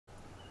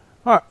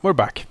Alright, we're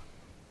back.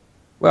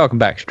 Welcome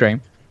back,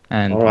 stream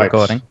and All right.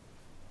 recording.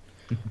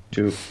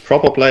 To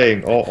proper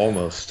playing, or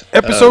almost.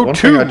 Episode One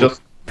 2! thing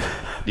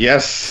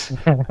Yes!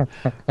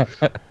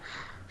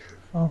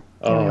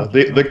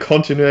 The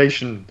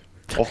continuation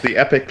of the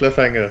epic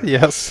cliffhanger.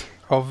 Yes,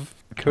 of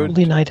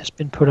Holy night has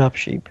been put up,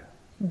 sheep.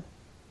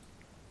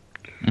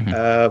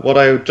 What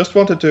I just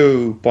wanted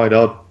to point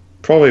out,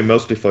 probably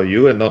mostly for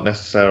you and not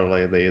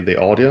necessarily the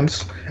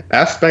audience,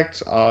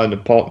 aspects are an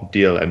important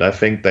deal, and I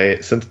think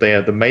since they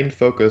are the main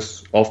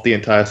focus of the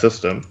entire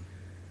system,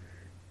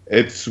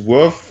 it's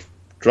worth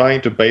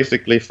trying to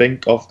basically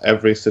think of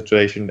every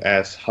situation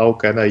as how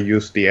can I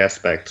use the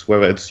aspects,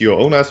 whether it's your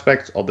own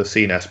aspects or the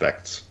scene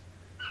aspects.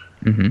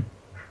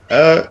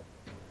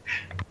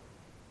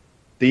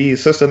 The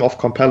system of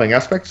compelling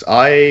aspects,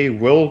 I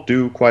will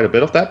do quite a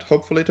bit of that,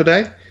 hopefully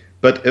today.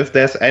 But if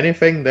there's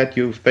anything that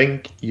you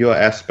think your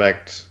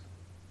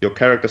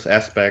character's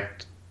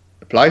aspect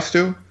applies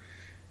to,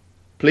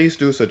 please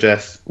do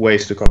suggest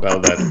ways to compel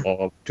that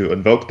or to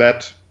invoke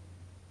that.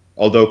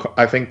 Although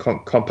I think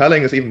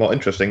compelling is even more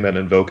interesting than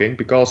invoking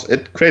because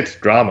it creates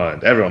drama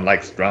and everyone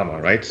likes drama,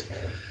 right?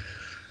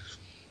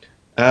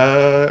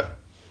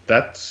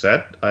 That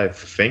said, I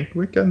think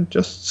we can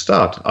just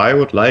start. I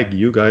would like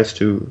you guys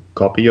to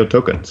copy your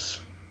tokens.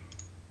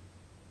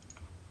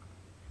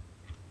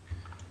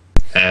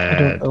 I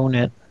don't own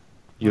it.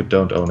 You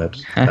don't own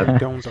it. I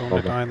don't own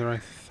it either, I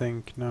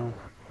think, no.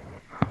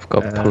 I've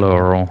got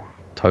plural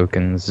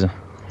tokens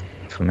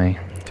for me.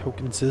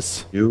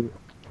 Tokenses. You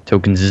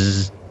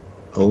Tokens.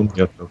 own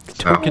your tokens.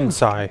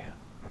 Tokensai.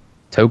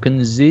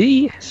 Tokens.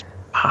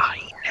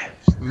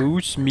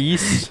 Moose,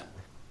 meese.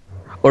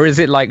 Or is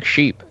it like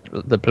sheep?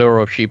 The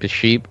plural of sheep is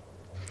sheep,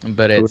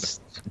 but it's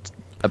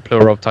a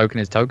plural of token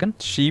is token?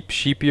 Sheep,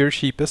 sheepier,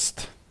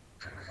 sheepest.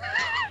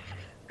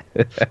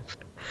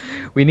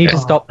 We need to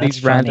stop that's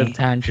these random funny.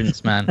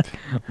 tangents, man.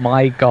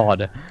 My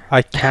god.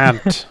 I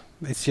can't.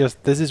 It's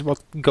just, this is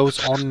what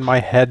goes on in my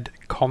head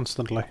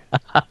constantly.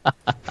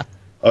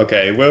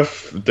 Okay,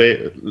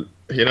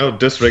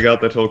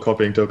 disregard that whole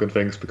copying token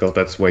things because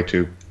that's way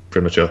too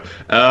premature.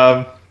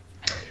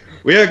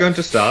 We are going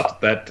to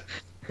start that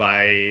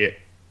by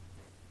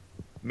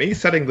me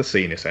setting the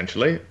scene,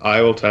 essentially.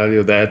 I will tell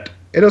you that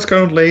it is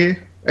currently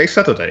a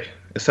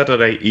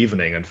Saturday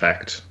evening, in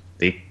fact.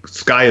 The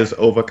sky is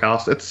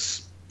overcast.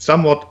 It's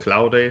somewhat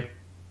cloudy,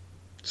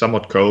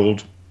 somewhat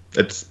cold.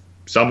 It's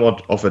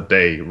somewhat of a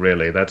day,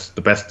 really. That's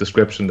the best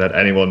description that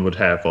anyone would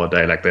have for a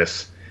day like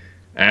this.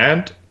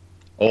 And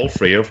all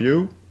three of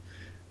you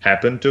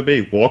happen to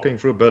be walking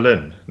through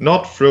Berlin.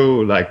 Not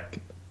through,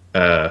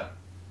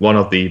 one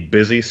of the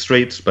busy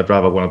streets, but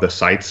rather one of the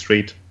side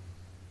streets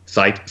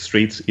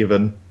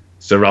even,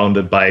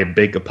 surrounded by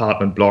big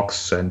apartment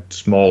blocks and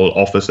small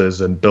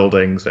offices and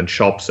buildings and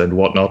shops and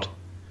whatnot.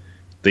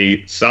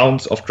 The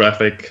sounds of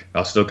traffic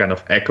are still kind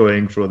of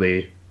echoing through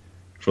the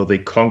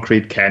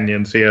concrete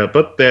canyons here,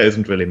 but there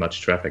isn't really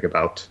much traffic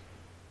about.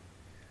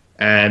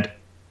 And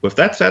with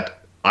that said,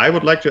 I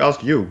would like to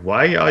ask you,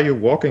 why are you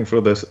walking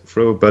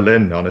through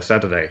Berlin on a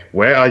Saturday?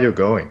 Where are you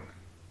going?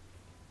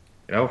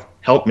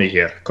 Help me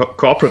here.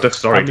 Cooperative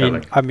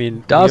storytelling. I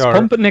mean, Das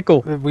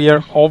Pumpernickel. we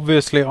are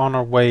obviously on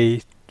our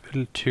way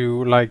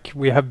to,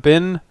 we have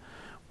been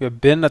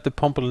at the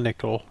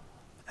Pumpernickel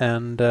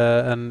and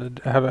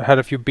have had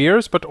a few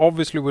beers, but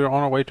obviously we're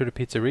on our way to the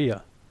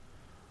pizzeria.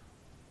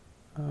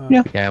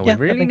 Yeah, we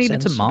really that makes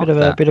needed to sense. mark a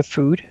that. bit of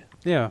food.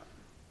 Yeah,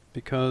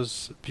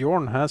 because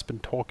Bjorn has been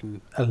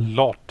talking a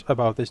lot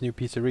about this new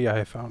pizzeria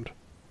I found.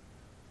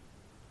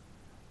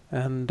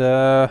 And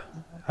There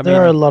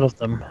are a lot of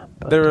them.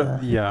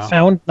 But, yeah.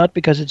 Found not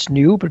because it's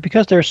new, but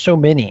because there are so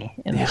many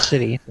in the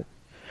city.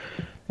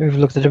 We've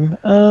looked at them.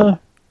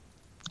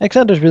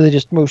 Alexander's really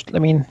just most. I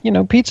mean,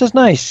 pizza's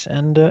nice,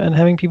 and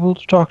having people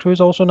to talk to is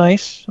also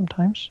nice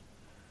sometimes.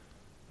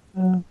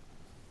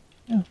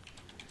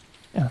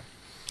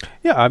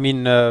 Yeah, I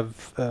mean,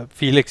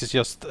 Felix is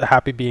just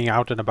happy being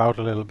out and about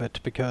a little bit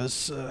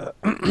because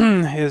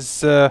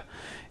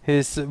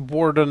his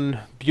warden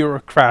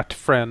bureaucrat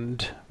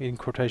friend, in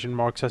quotation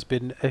marks, has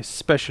been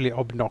especially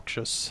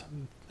obnoxious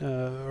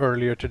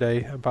earlier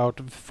today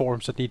about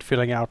forms that need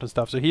filling out and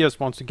stuff. So he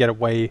just wants to get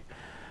away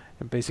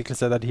and basically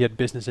said that he had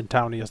business in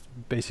town. He just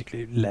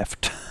basically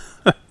left.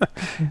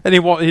 And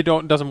he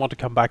doesn't want to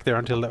come back there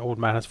until the old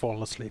man has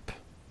fallen asleep.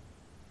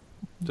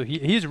 So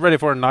he's ready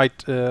for a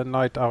night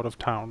out of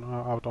town,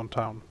 out on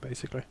town,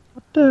 basically.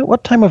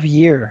 What time of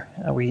year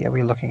are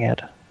we looking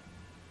at?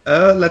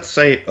 Let's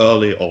say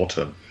early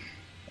autumn.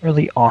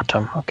 Early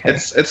autumn. Okay.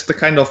 It's the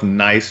kind of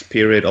nice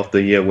period of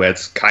the year where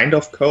it's kind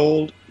of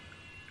cold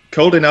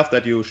enough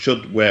that you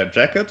should wear a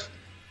jacket,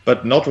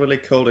 but not really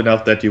cold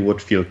enough that you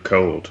would feel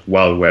cold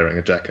while wearing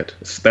a jacket.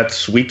 It's that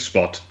sweet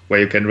spot where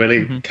you can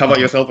really cover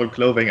yourself in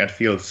clothing and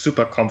feel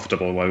super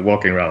comfortable while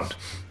walking around.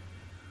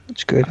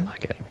 That's good. I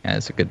like it. Yeah,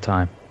 it's a good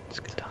time. It's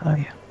a good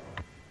time.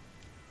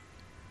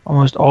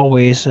 Almost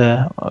always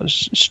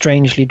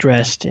strangely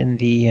dressed in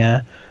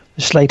the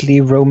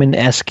slightly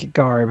Roman-esque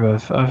garb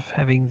of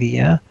having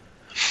the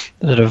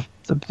sort of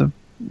the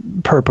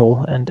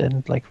purple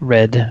and like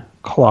red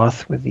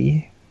cloth with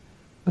the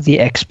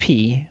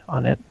XP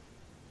on it.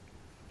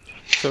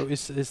 So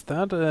is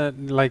that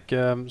like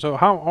so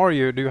how are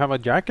you? Do you have a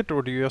jacket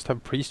or do you just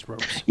have priest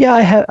robes?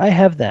 Yeah, I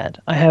have that.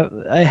 I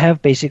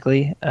have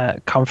basically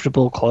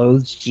comfortable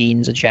clothes,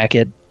 jeans, a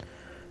jacket,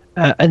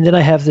 and then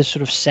I have this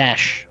sort of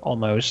sash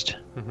almost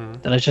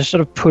that I just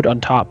sort of put on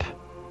top.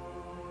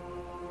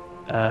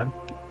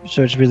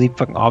 So it's really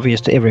fucking obvious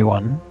to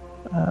everyone.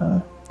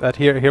 That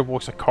here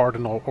walks a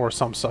cardinal or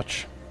some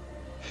such.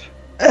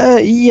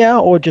 Yeah,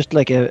 or just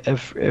like a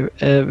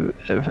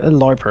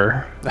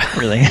LARPer,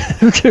 really,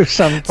 to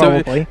some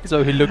probably.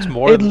 So he looks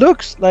more. It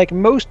looks like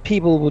most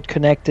people would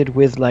connect it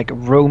with like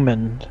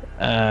Roman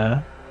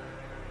era.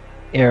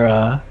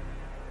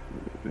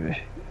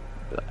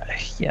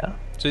 Yeah.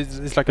 So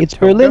it's like it's a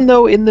toga? Berlin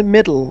though. In the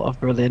middle of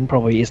Berlin,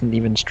 probably isn't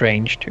even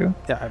strange to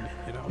Yeah, I mean,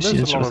 see there's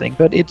this a sort lot of thing.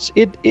 But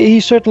he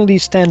certainly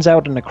stands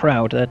out in the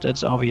crowd.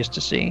 That's obvious to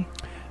see.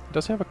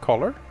 Does he have a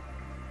collar?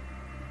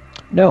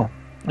 No,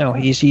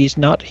 he's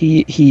not.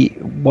 He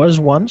was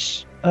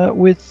once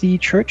with the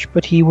church,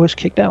 but he was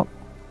kicked out.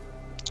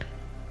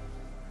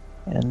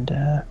 And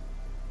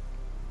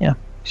yeah,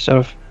 sort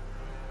of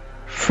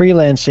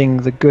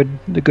freelancing the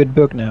good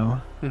book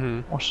now,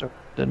 more so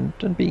than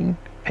being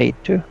paid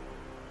to,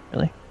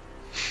 really.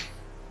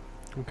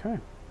 Okay.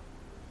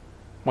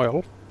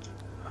 Well,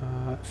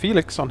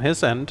 Felix on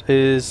his end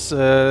is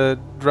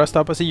dressed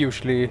up as he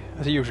usually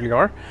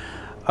are,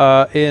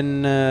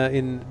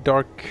 in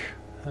dark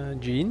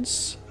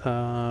jeans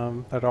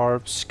that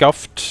are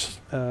scuffed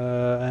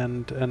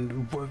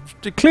and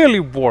clearly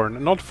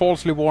worn, not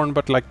falsely worn,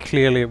 but like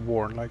clearly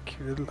worn, like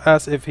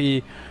as if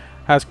he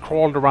has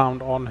crawled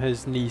around on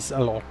his knees a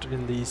lot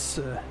in these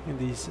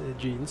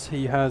jeans.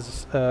 He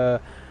has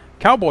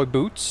cowboy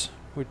boots,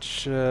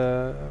 which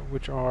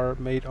are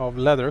made of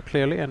leather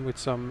clearly, and with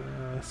some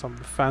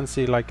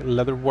fancy like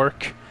leather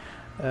work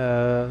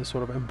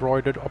sort of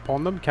embroidered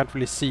upon them. Can't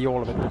really see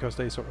all of it because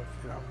they sort of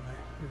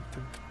the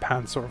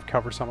pants sort of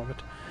cover some of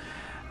it.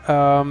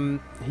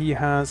 He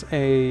has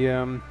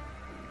a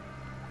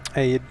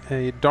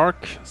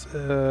dark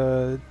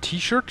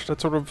t-shirt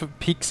that sort of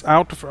peeks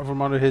out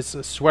from under his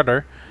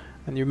sweater,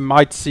 and you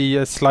might see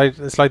a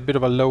slight bit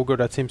of a logo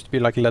that seems to be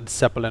like Led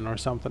Zeppelin or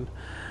something.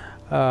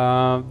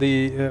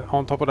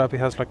 On top of that, he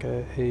has like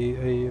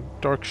a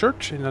dark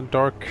shirt in a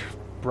dark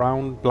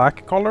brown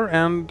black color,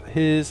 and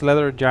his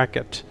leather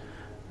jacket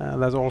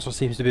that also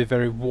seems to be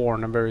very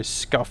worn and very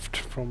scuffed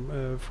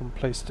from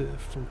place to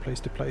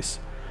place.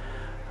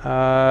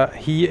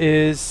 He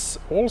is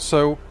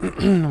also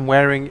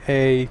wearing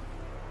a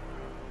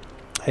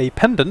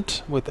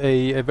pendant with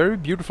a very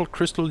beautiful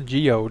crystal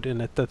geode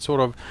in it that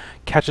sort of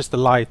catches the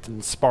light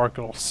and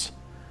sparkles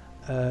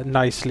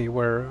nicely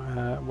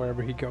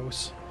wherever he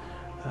goes.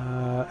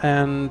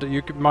 And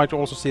you might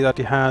also see that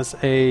he has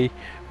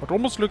what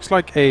almost looks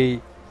like a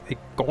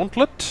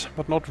gauntlet,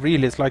 but not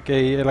really. It's like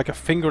a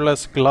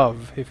fingerless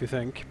glove, if you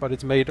think, but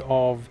it's made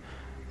of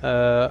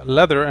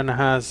leather and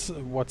has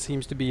what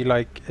seems to be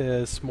like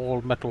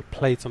small metal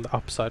plates on the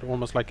upside,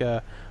 almost like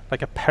a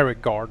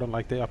paragard on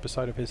like the upper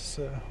side of his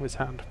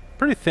hand.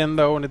 Pretty thin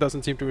though, and it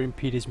doesn't seem to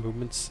impede his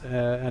movements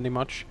any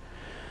much.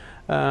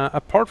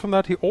 Apart from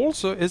that, he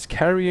also is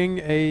carrying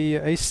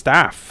a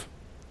staff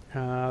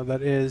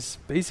that is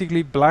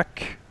basically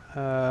black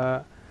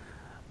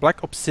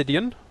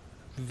obsidian,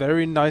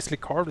 very nicely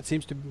carved. It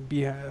seems to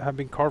have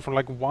been carved from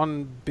like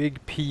one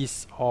big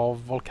piece of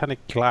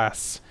volcanic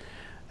glass.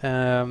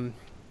 And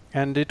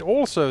it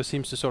also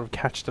seems to sort of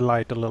catch the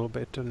light a little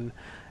bit and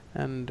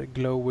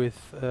glow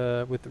with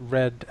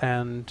red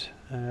and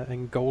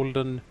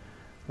golden,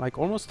 like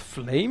almost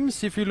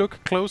flames if you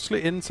look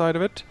closely inside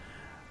of it.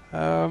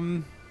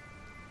 And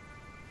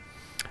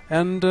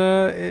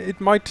it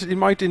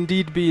might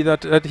indeed be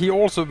that he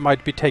also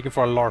might be taken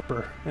for a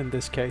LARPer in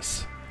this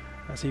case,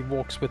 as he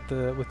walks with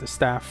the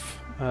staff,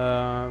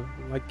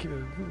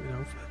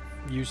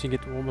 using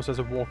it almost as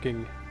a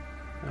walking.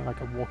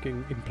 Like a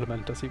walking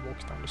implement as he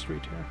walks down the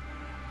street here.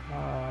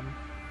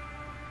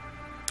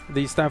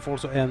 The staff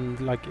also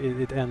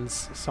it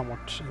ends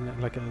somewhat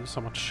in like a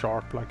somewhat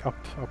sharp, like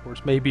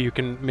upwards. Maybe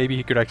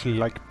he could actually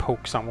like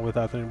poke someone with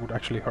that and it would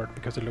actually hurt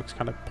because it looks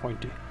kind of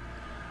pointy.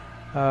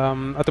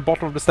 At the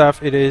bottom of the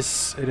staff, it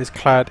is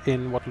clad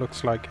in what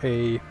looks like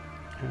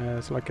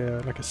it's like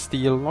a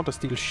steel, not a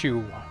steel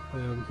shoe.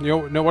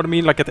 You know what I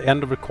mean? Like at the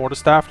end of the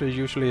quarterstaff, there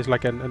usually is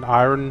like an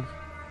iron.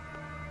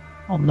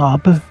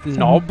 Knob,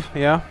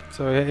 yeah.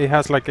 So it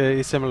has like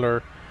a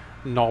similar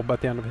knob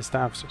at the end of his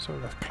staff, so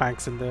that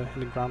clanks in the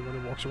ground when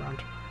he walks around.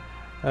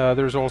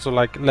 There's also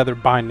like leather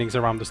bindings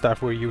around the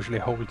staff where he usually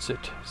holds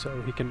it,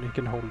 so he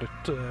can hold it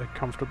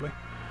comfortably.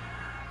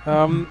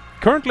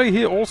 Currently,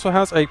 he also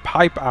has a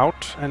pipe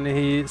out, and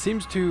he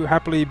seems to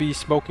happily be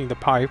smoking the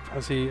pipe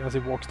as he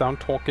walks down,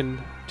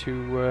 currently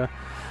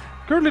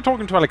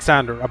talking to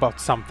Alexander about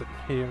something.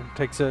 He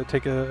takes a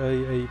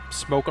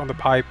smoke on the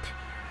pipe.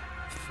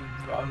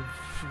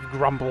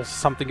 Grumbles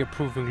something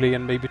approvingly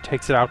and maybe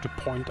takes it out to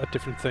point at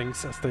different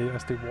things as they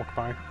walk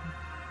by.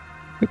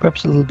 we're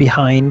perhaps a little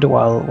behind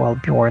while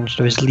Bjorn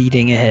sort of is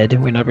leading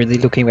ahead. We're not really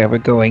looking where we're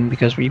going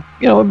because we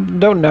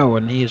don't know,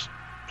 and he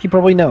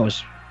probably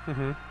knows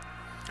Mm-hmm.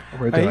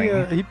 where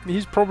we're going.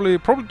 He's probably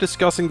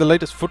discussing the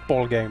latest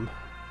football game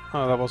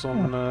that was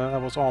on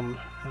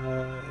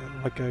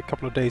like a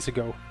couple of days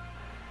ago.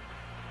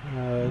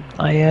 We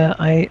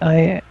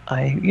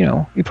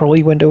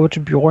probably went over to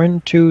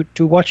Bjorn to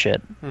watch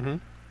it. Mm-hmm.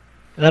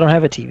 I don't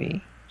have a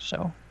TV,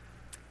 so.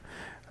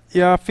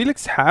 Yeah,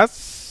 Felix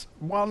has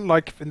one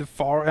like in the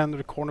far end of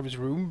the corner of his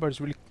room, but it's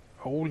really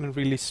old and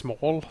really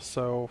small,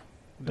 so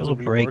it doesn't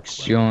Little really breaks.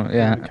 work. Bjorn,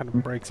 yeah. It kind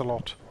of breaks a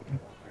lot.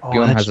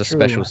 Bjorn that's has a true.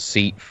 special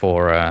seat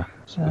for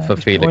Is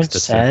Felix Bjorn to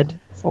sit. sad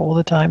for all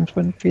the times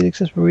when Felix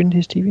has ruined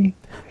his TV.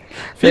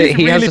 Felix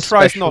he has really a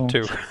tries special- not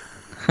to.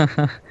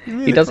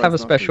 He does have a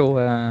special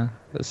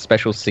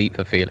seat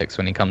for Felix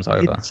when he comes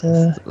over. It's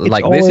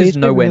Like this always is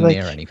nowhere really,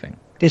 near like, anything.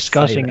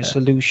 discussing a there.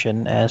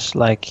 solution as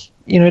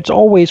it's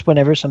always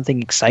whenever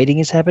something exciting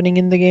is happening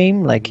in the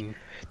game, like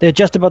they're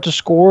just about to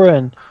score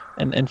and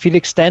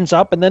Felix stands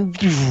up and then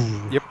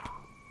Yep.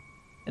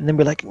 and then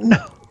we're like, no,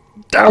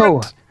 Damn no.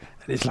 it!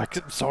 And he's like,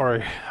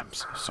 sorry, I'm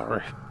so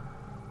sorry.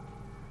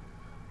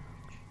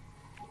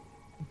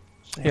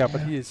 Yeah,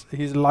 but he's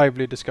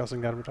lively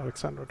discussing that with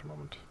Alexander at the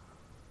moment.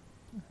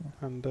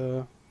 And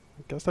I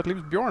guess that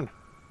leaves Bjorn.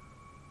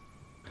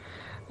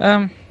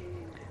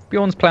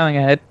 Bjorn's plowing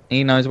ahead.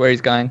 He knows where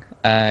he's going.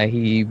 At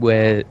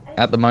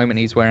the moment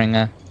he's wearing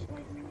a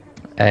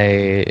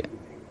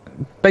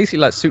basically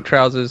like suit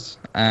trousers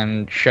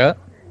and shirt.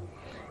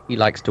 He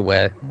likes to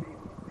wear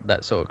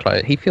that sort of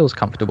clothes. He feels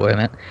comfortable in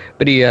it.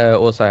 But he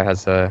also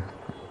has a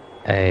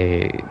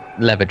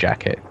leather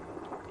jacket.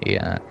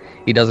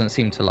 He doesn't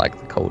seem to like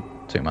the cold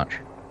too much.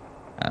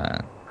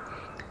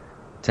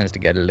 Tends to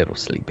get a little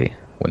sleepy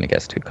when it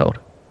gets too cold.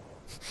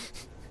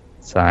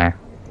 So,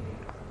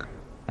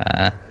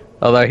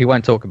 although he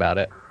won't talk about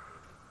it,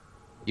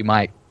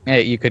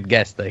 you could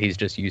guess that he's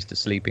just used to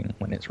sleeping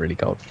when it's really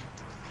cold.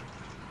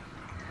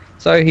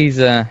 So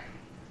he's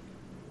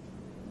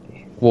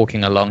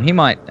walking along. He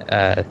might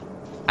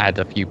add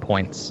a few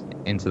points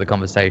into the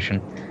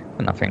conversation,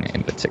 but nothing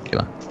in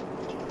particular.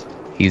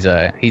 He's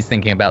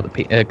thinking about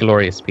the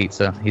glorious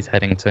pizza he's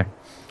heading to.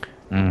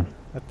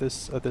 At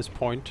this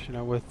point,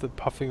 with the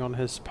puffing on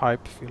his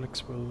pipe,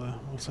 Felix will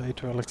say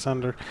to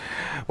Alexander,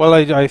 "Well,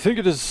 I think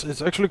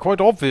it's actually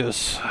quite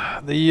obvious.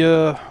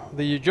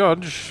 The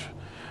judge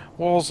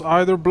was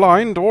either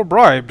blind or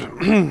bribed.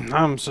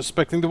 I'm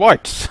suspecting the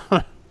whites."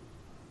 So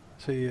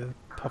he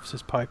puffs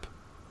his pipe.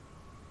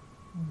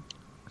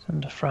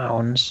 Alexander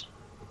frowns.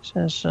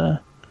 Says,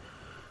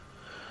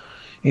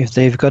 if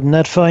they've gotten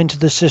that far into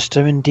the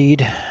system,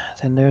 indeed,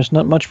 then there's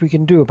not much we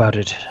can do about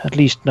it. At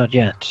least not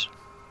yet.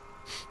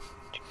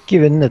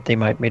 Given that they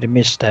might made a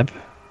misstep.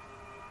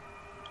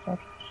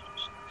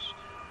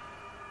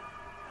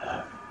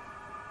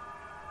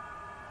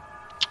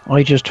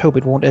 I just hope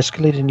it won't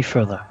escalate any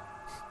further.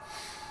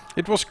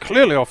 It was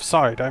clearly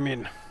offside. I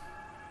mean,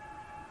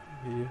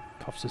 he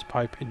puffs his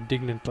pipe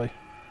indignantly.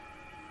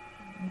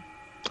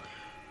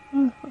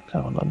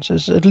 Come on,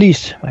 says, at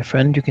least, my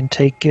friend, you can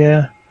take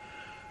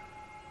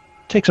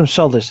some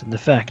solace in the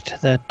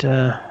fact that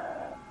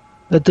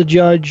the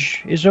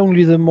judge is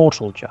only the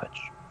mortal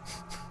judge.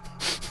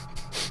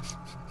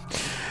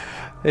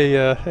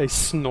 A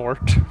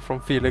snort from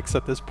Felix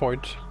at this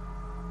point,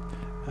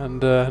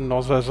 and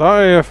Nos says,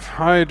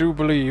 "I do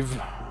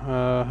believe,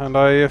 and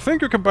I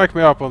think you can back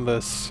me up on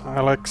this,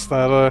 Alex,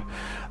 that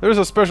there is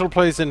a special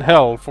place in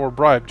hell for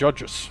bribed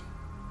judges."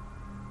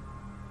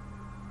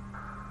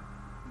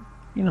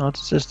 It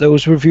says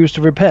those who refuse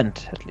to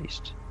repent, at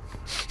least.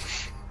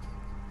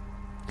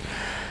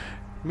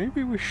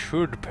 Maybe we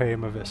should pay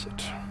him a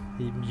visit.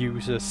 He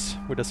muses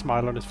with a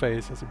smile on his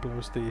face as he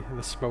blows the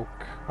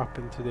smoke up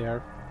into the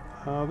air.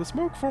 The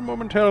smoke for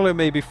momentarily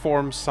maybe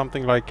forms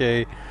something like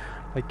a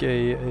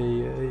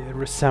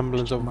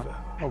resemblance of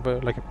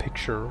like a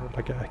picture or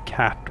like a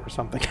cat or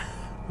something.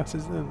 And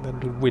then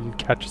the wind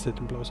catches it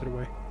and blows it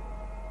away.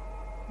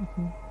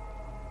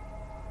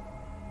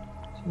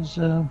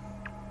 Says,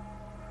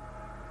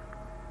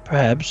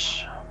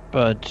 perhaps,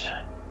 but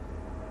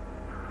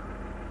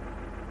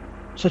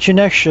such an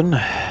action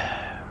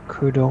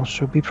could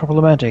also be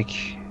problematic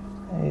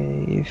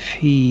if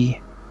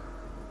we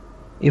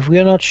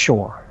are not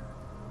sure.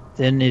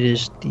 Then it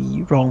is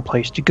the wrong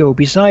place to go.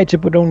 Besides,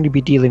 it would only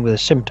be dealing with a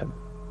symptom.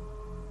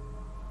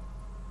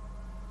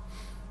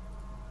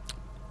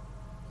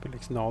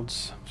 Felix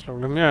nods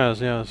slowly. Yes.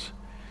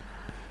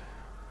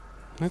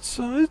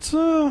 Yes,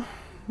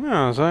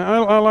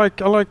 I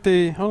like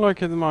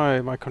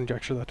my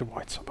conjecture that the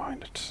whites are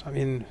behind it. I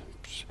mean,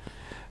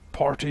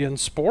 party and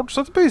sports,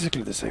 that's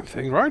basically the same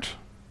thing, right?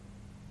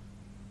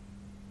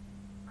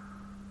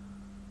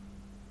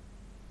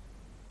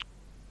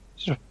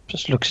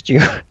 Just looks at you.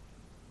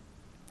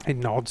 He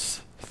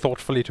nods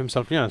thoughtfully to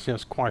himself.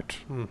 Yes, quite.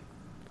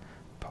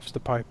 Puffs the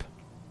pipe.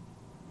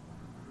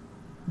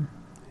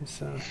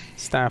 His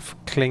staff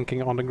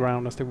clinking on the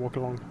ground as they walk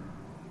along.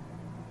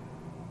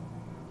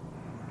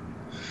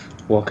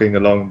 walking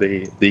along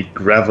the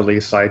gravelly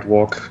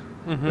sidewalk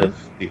Mm-hmm.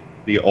 with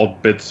the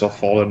odd bits of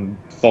fallen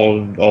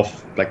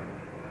off, like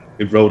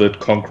eroded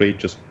concrete,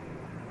 just,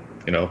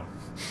 you know,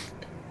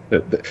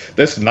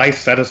 this nice,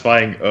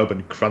 satisfying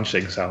urban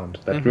crunching sound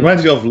that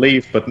reminds you of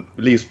leaves,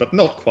 but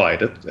not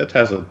quite. It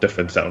has a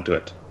different sound to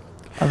it.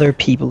 Are there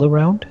people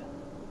around?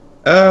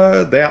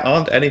 There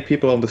aren't any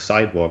people on the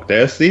sidewalk.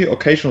 There's the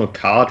occasional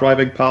car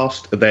driving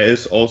past. There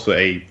is also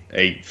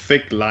a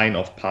thick line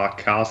of parked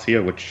cars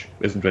here, which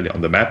isn't really on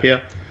the map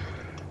here.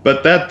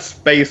 But that's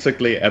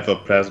basically ever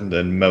present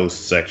in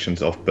most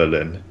sections of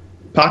Berlin.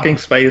 Parking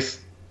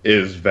space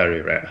is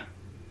very rare.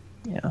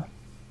 Yeah.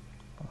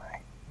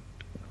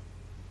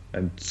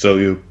 And so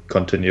you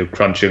continue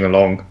crunching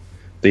along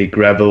the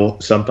gravel,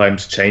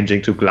 sometimes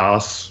changing to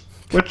glass,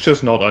 which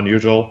is not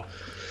unusual.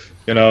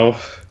 You know,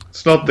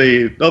 it's not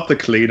the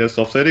cleanest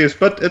of cities,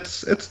 but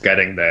it's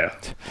getting there.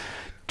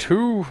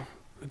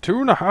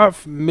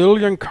 2.5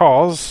 million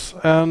cars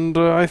and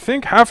I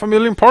think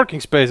 500,000 parking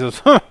spaces.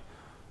 Huh.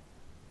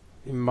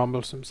 He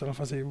mumbles himself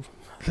as he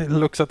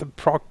looks at the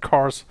parked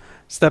cars,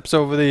 steps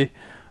over the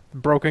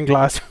broken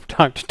glass from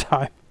time to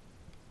time.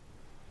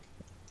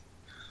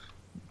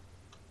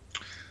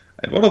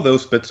 And one of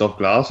those bits of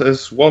glass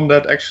is one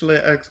that actually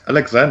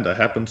Alexander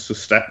happens to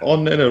step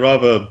on in a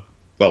rather,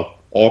 well,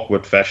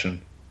 awkward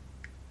fashion.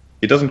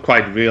 He doesn't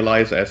quite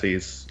realize as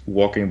he's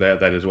walking there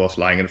that it was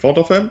lying in front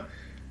of him,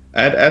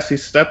 and as he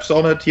steps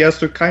on it, he has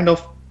to kind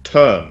of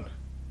turn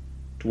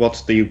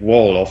towards the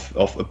wall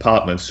of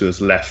apartments to his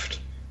left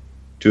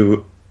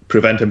to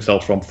prevent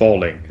himself from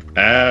falling.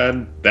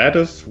 And that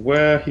is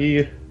where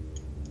he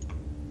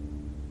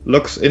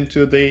looks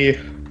into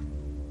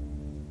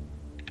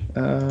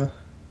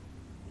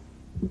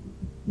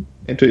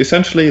into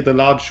essentially the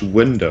large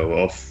window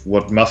of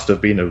what must have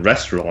been a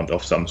restaurant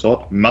of some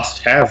sort.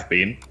 Must have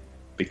been,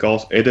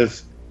 because it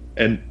is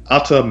an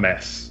utter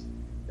mess.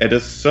 It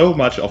is so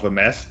much of a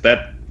mess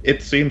that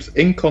it seems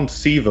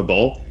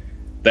inconceivable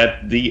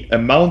that the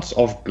amounts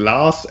of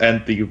glass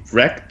and the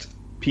wrecked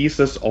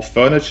pieces of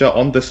furniture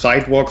on the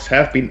sidewalks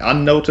have been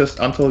unnoticed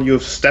until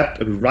you've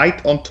stepped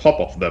right on top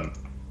of them.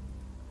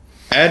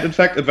 And in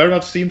fact, it very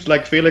much seems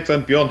like Felix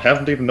and Bjorn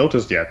haven't even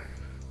noticed yet.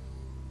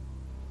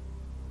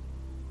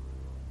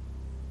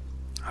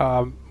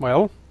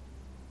 Well,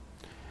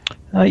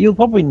 You'll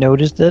probably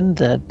notice then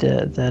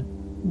that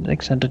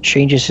Alexander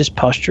changes his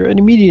posture and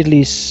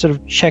immediately sort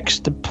of checks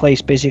the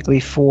place basically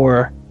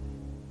for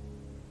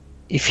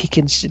if he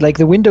can see, like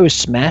the window is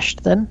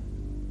smashed then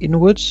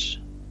inwards.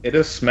 It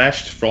is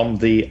smashed from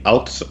the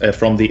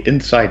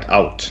inside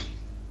out.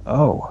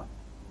 Oh,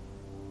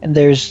 and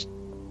there's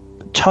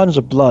tons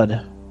of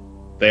blood.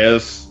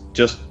 There's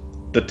just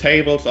the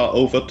tables are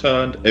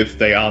overturned if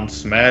they aren't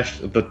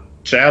smashed. The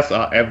chairs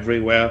are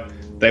everywhere.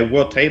 There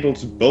were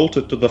tables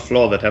bolted to the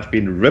floor that have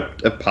been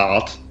ripped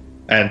apart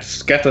and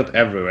scattered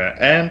everywhere.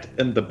 And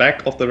in the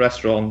back of the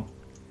restaurant,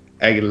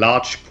 a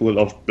large pool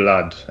of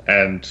blood,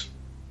 and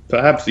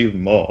perhaps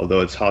even more,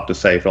 although it's hard to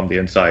say from the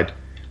inside.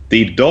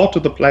 The door to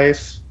the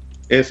place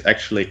is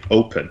actually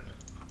open.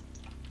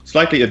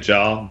 Slightly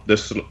ajar.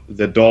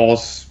 The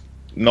door's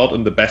not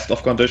in the best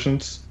of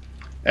conditions,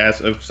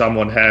 as if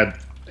someone had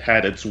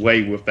its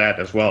way with that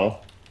as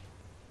well.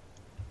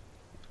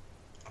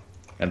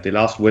 And the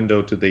last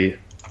window to the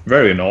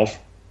very north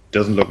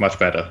doesn't look much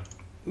better.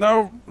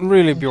 no,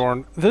 really,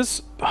 Bjorn,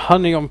 this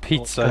honey on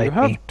pizza, you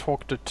Okay. have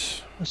talked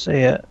it. Let's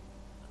say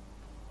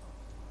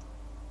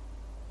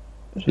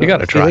You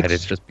gotta try it. Felix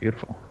It's just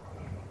beautiful.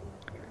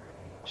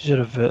 sort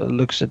of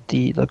looks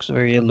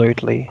very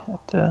alertly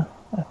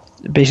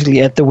basically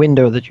at the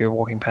window that you're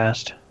walking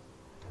past.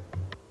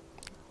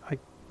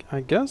 I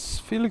guess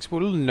Felix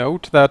will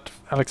note that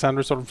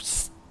Alexander sort of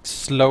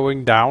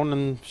slowing down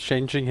and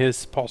changing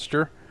his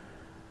posture.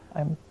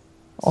 I'm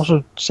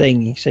also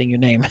saying your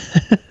name.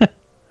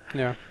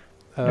 Yeah.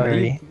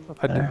 Very,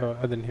 I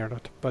didn't hear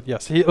that. But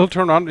yes, he'll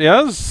turn on.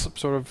 Yes,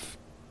 sort of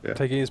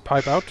taking his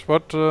pipe out.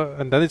 But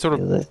and then he sort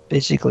of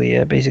basically,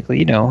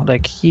 you know,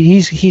 like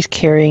he's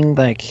carrying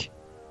like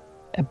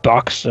a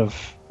box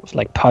of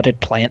like potted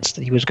plants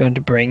that he was going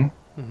to bring.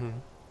 Mhm.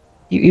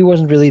 He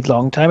wasn't really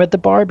long time at the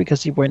bar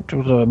because he went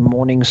to the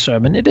morning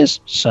sermon. It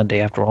is Sunday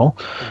after all.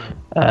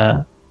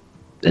 And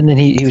then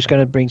he was going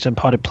to bring some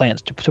potted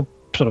plants to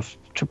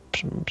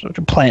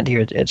plant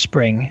here at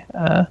Spring.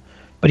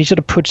 But he sort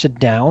of puts it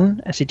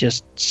down as he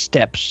just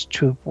steps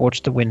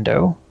towards the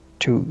window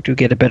to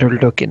get a better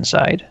look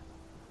inside.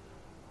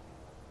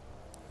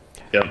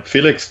 Yeah,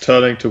 Felix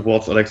turning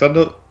towards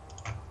Alexander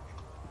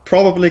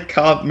probably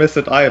can't miss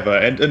it either.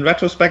 And in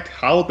retrospect,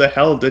 how the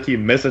hell did he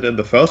miss it in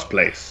the first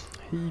place?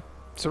 he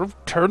sort of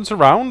turns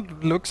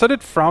around, looks at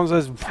it, frowns,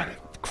 says,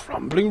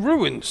 "Crumbling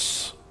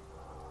ruins.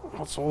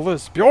 What's all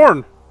this,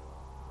 Bjorn?"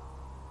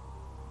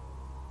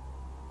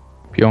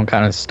 Bjorn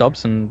kind of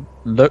stops and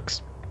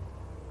looks,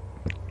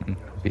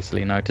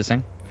 obviously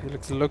noticing.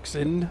 Felix looks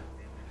in.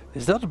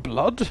 Is that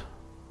blood?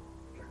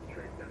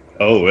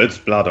 Oh, it's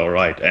blood, all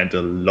right, and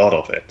a lot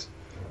of it.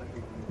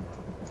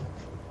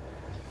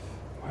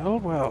 Well,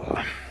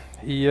 well.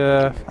 He,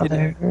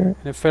 Other. in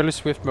a fairly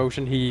swift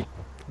motion, he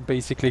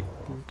basically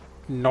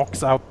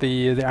knocks out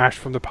the ash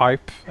from the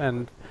pipe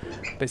and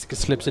basically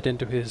slips it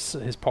into his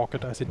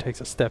pocket as he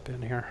takes a step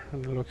in here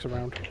and looks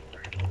around.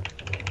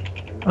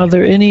 Are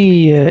there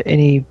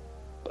any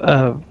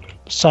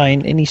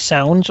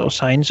sounds or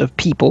signs of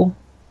people?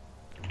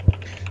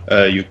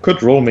 You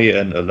could roll me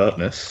an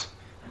alertness,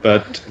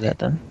 but Do that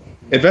then.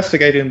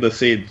 investigating the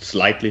scene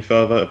slightly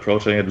further,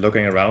 approaching it,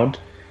 looking around,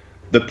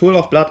 the pool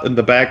of blood in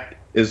the back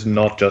is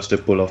not just a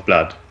pool of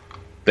blood.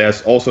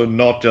 There's also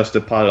not just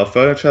a pile of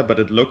furniture, but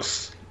it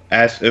looks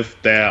as if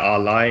there are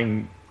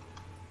lying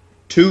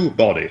 2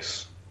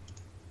 bodies.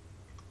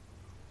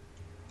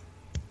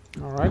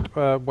 All right,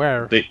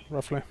 where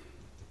roughly?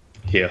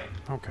 Here.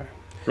 Okay.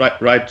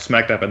 Right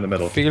smack dab in the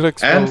middle.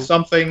 Felix And will-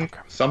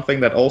 something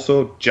that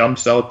also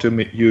jumps out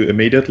to you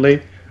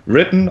immediately,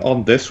 written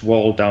on this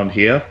wall down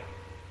here,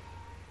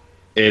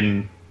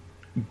 in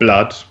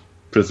blood,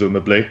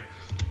 presumably,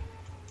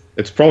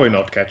 it's probably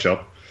not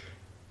ketchup,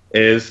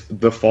 is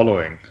the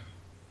following.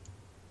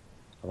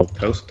 I'll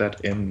post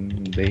that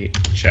in the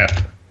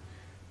chat.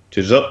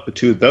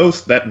 To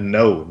those that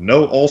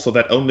know also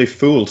that only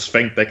fools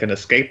think they can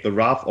escape the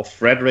wrath of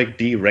Frederick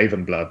D.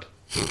 Ravenblood.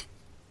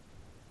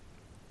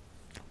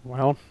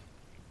 Well,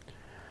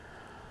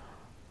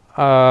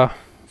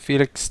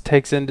 Felix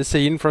takes in the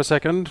scene for a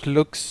second,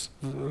 looks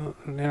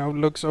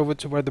over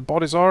to where the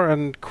bodies are,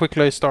 and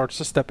quickly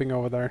starts stepping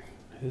over there.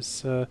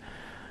 His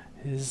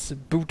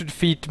booted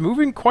feet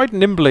moving quite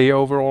nimbly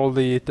over all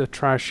the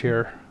trash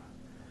here.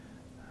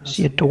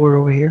 See a door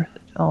over here.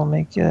 I'll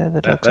make that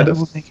That Alexander is-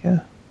 will make.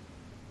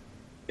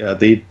 Yeah,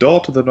 the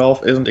door to the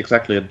north isn't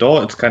exactly a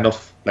door. It's kind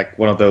of like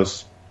one of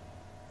those,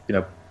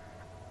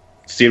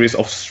 series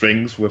of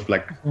strings with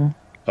like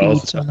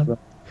pearls. Beads on them.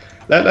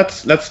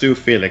 Let's do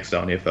Felix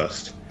down here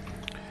first.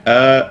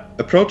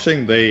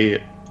 Approaching the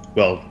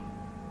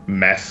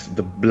mess,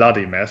 the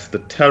bloody mess, the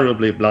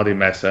terribly bloody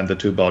mess, and the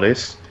 2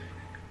 bodies.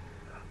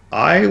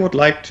 I would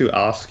like to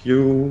ask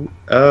you,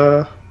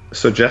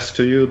 suggest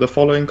to you the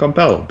following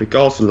compel,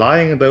 because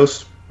lying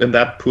in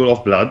that pool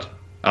of blood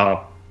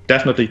are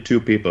definitely 2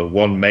 people,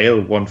 1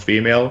 male, 1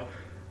 female,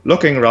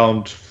 looking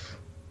around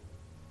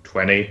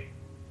 20,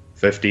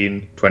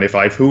 15,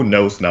 25, who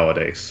knows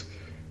nowadays.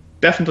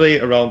 Definitely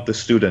around the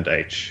student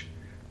age.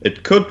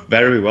 It could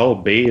very well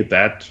be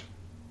that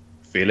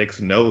Felix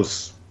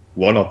knows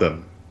one of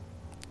them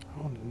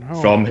Oh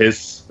no. from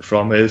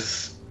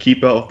his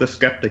keeper of the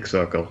skeptic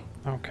circle.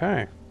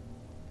 Okay.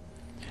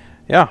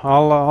 Yeah,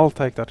 I'll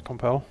take that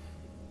compel.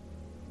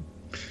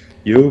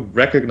 You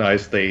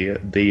recognize the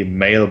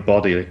male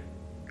body,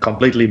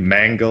 completely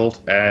mangled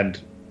and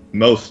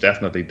most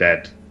definitely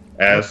dead.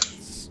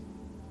 As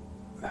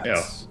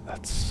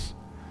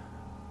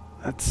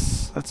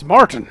That's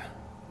Martin.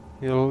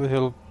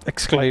 He'll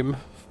exclaim,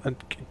 and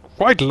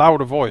quite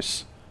loud a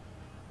voice.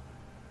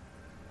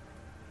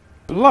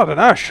 Blood and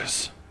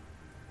ashes.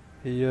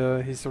 He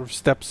sort of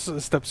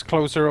steps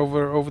closer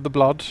over the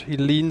blood. He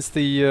leans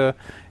his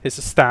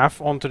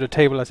staff onto the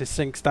table as he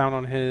sinks down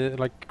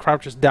on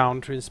crouches down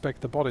to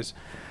inspect the bodies,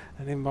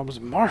 and he mumbles,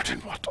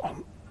 "Martin, what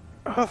on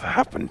earth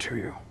happened to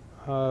you?"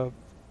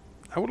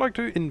 I would like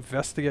to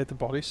investigate the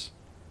bodies.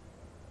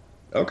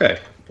 okay,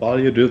 while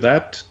you do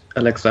that,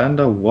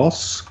 Alexander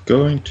was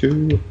going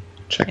to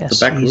check the Yes,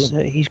 back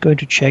room. he's going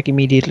to check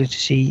immediately to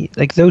see,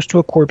 like, those 2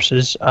 are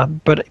corpses,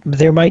 but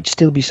there might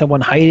still be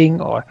someone hiding,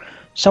 or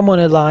someone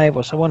alive,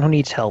 or someone who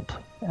needs help,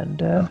 and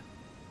that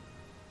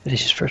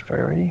is his first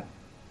priority.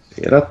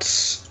 Yeah,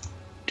 let's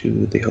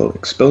do the whole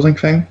exposing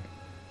thing.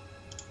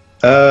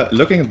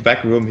 Looking at the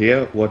back room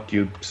here, what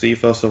you see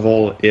first of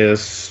all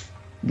is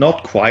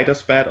not quite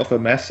as bad of a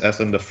mess as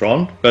in the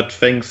front, but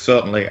things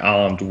certainly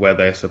aren't where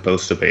they're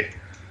supposed to be.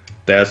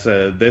 There's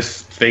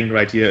this thing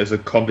right here is a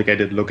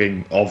complicated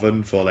looking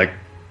oven for like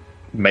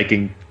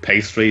making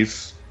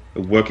pastries,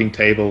 a working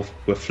table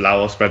with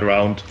flour spread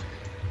around.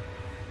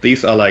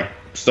 These are like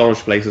storage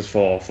places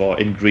for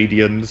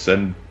ingredients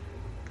and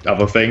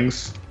other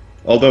things,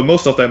 although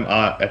most of them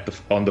are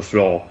on the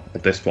floor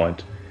at this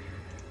point.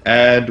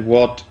 And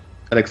what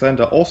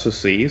Alexander also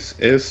sees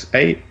is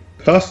a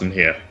person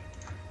here,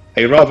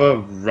 a rather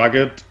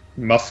rugged,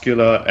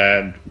 muscular,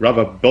 and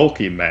rather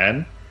bulky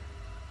man,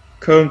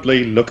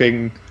 currently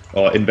looking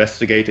or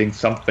investigating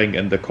something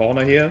in the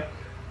corner here.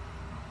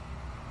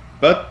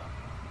 But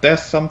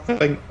there's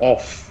something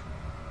off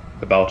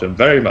about him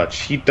very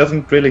much. He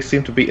doesn't really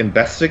seem to be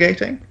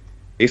investigating.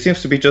 He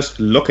seems to be just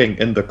looking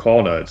in the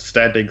corner,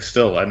 standing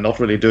still and not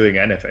really doing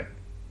anything.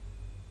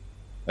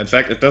 In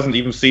fact, it doesn't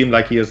even seem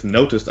like he has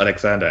noticed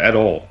Alexander at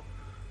all.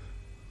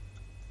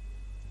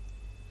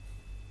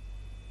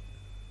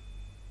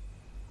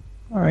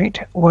 All right.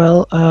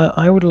 Well,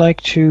 I would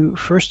like to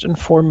first and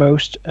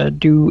foremost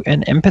do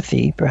an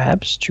empathy,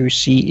 perhaps, to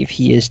see if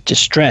he is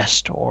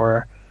distressed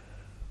or,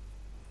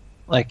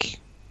 like,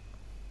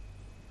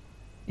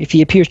 if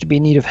he appears to be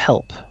in need of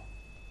help.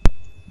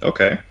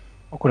 Okay.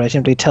 Or could I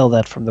simply tell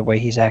that from the way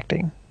he's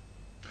acting?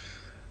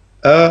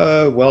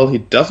 Well, he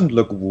doesn't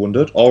look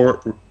wounded,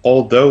 or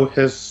although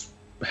his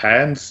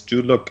hands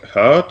do look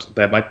hurt.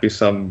 There might be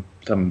some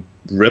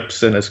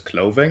rips in his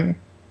clothing.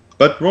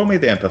 But roll me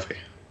the empathy.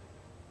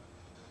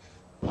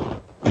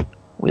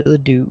 Will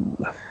do.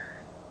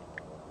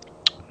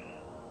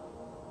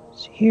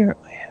 So here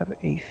I have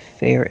a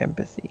fair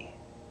empathy.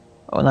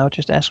 Oh, now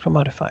just ask for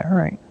modifier. All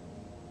right.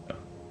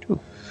 2.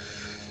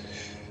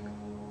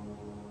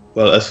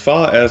 Well, as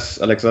far as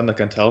Alexander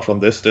can tell from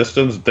this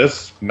distance,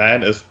 this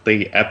man is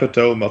the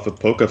epitome of a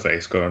poker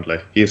face currently.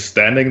 He's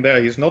standing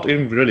there. He's not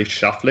even really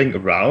shuffling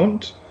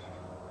around.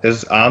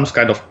 His arms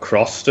kind of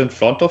crossed in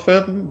front of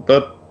him,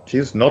 but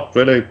he's not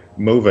really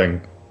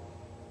moving.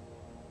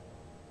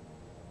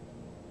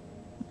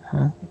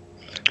 Huh.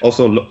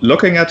 Also,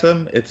 looking at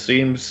him, it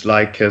seems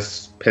like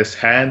his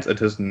hands and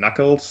his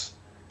knuckles,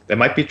 there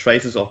might be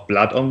traces of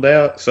blood on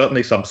there,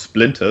 certainly some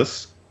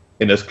splinters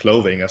in his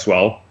clothing as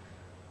well.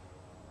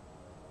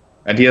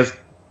 And he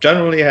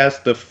generally has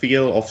the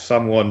feel of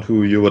someone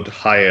who you would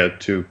hire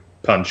to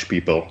punch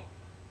people.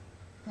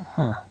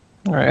 Huh.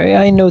 All right,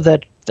 I know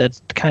that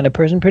kind of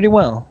person pretty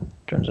well,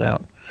 turns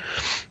out.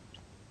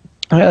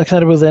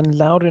 Alexander will then,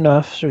 loud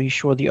enough so he's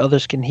sure the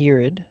others can hear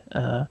it,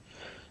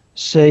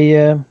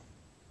 say,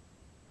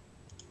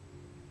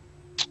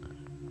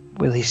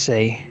 will he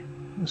say?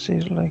 He'll say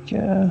like,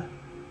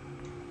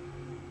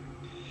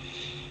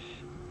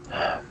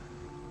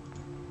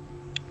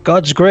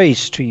 God's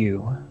grace to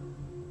you.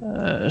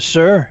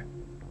 Sir,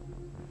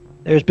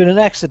 there's been an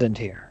accident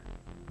here.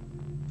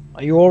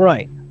 Are you all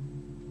right?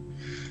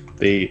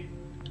 The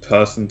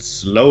person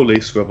slowly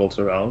swivells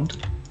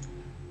around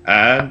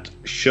and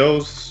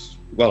shows,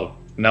 well,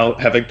 now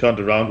having turned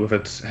around with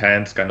its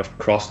hands kind of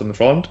crossed in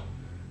front,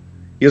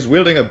 he is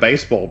wielding a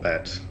baseball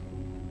bat.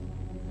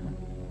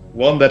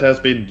 One that has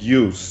been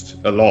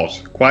used a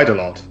lot, quite a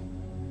lot.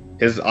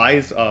 His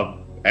eyes are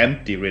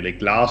empty, really,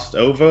 glassed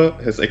over,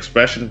 his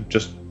expression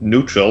just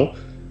neutral.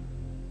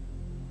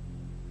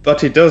 But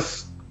he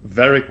does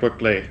very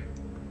quickly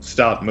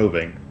start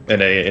moving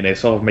in a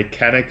sort of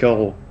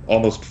mechanical,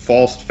 almost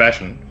forced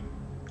fashion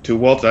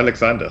towards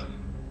Alexander.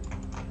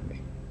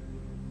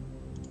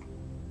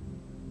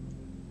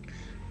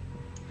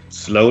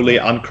 Slowly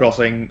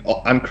uncrossing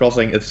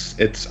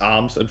its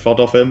arms in front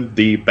of him,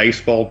 the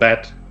baseball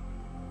bat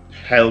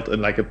held in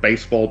like a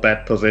baseball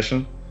bat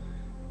position.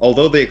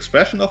 Although the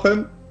expression of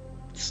him,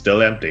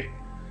 still empty.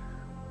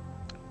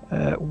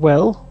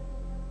 Well,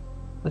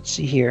 let's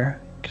see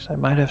here, because I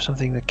might have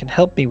something that can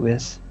help me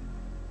with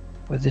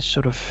this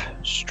sort of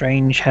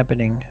strange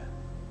happening.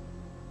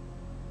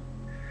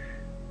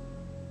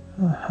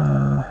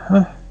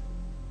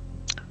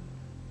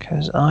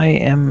 Because I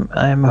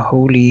am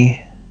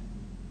holy.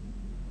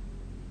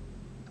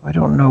 I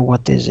don't know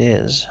what this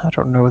is. I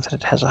don't know that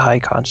it has a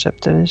high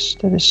concept that is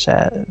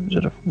sad,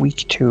 sort of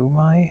weak to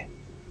my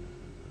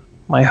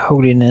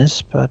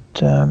holiness, but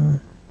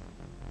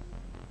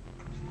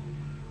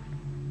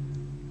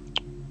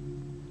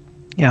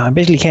yeah, I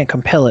basically can't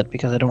compel it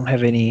because I don't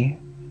have any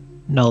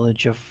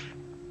knowledge of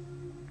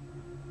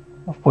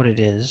what it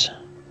is.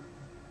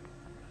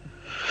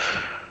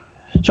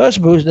 So I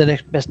suppose the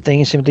next best thing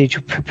is simply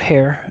to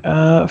prepare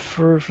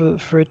for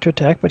it to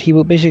attack. But he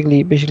will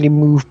basically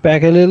move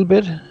back a little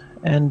bit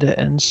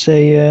and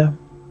say,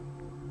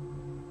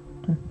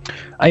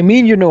 "I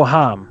mean you no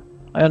harm.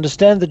 I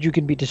understand that you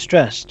can be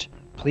distressed.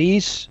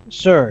 Please,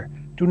 sir,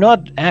 do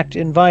not act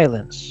in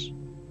violence.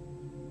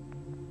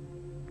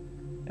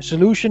 A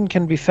solution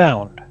can be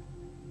found."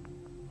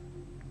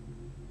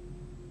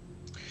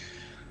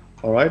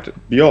 All right,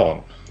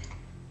 Bjorn.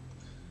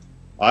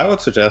 I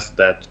would suggest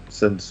that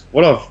since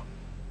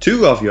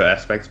two of your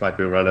aspects might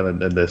be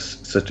relevant in this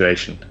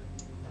situation,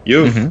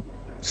 you've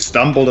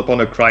stumbled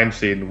upon a crime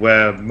scene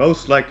where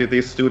most likely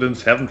these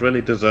students haven't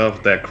really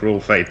deserved their cruel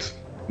fate.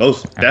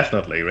 Most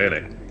definitely,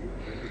 really.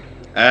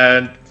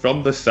 And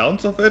from the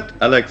sounds of it,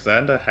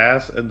 Alexander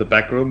has in the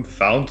back room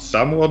found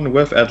someone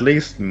with at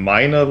least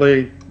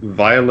minorly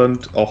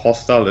violent or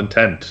hostile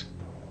intent.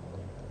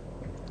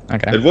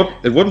 Okay.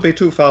 It wouldn't be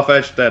too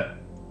far-fetched that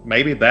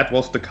maybe that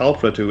was the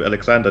culprit who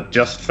Alexander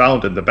just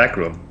found in the back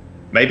room.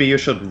 Maybe you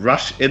should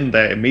rush in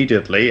there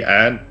immediately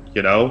and,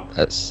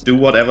 do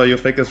whatever you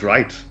think is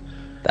right.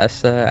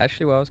 That's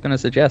actually what I was going to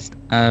suggest.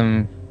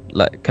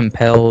 Like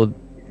compel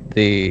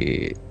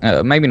the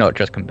maybe not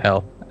just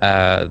compel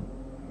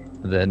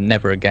the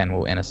never again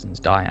will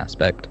innocents die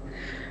aspect,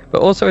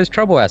 but also his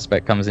trouble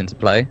aspect comes into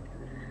play.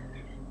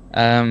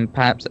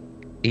 Perhaps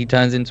he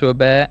turns into a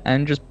bear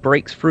and just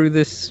breaks through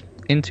this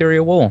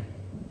interior wall.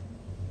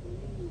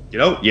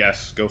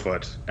 Yes, go for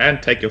it.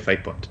 And take your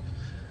fate point.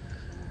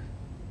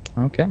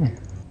 Okay.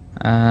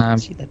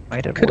 See, that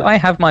might have Could worked. I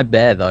have my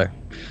bear, though?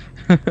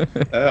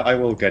 I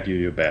will get you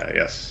your bear,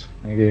 yes.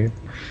 Thank you.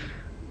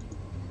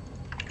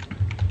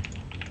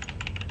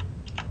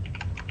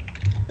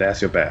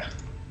 There's your bear.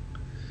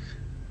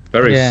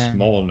 Very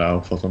small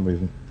now, for some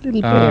reason.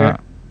 Little bear.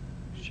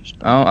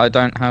 I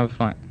don't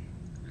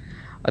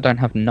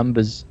have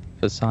numbers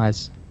for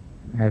size.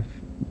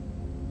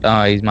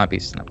 He might be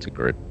snapped to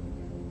group.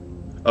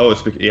 Oh,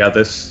 it's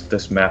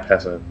this map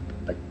has a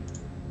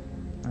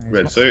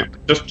Right, so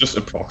just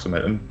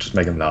approximate and just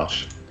make him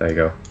large. There you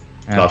go.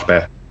 Yeah. Large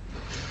bear.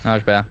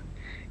 Large bear.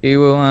 He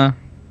will,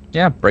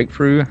 break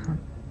through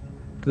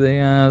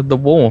the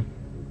wall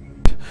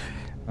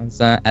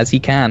as he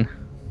can.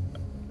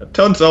 It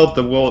turns out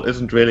the wall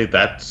isn't really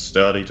that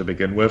sturdy to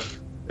begin with.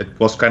 It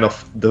was kind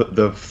of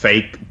the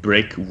fake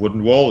brick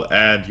wooden wall,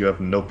 and you have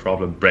no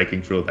problem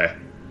breaking through there.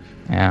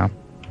 Yeah.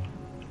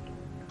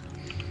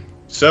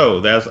 So,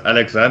 there's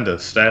Alexander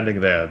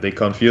standing there, the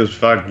confused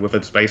thug with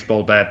its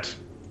baseball bat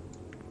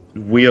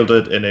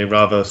wielded in a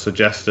rather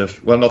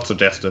suggestive, well, not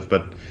suggestive,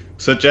 but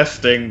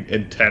suggesting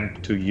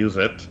intent to use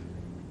it.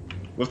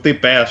 With the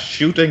bear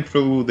shooting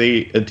through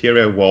the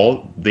interior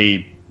wall,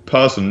 the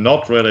person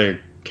not really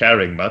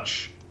caring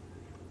much.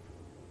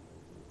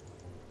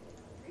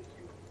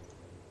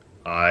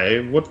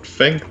 I would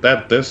think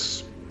that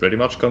this pretty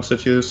much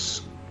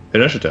constitutes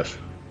initiative.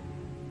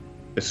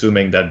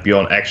 Assuming that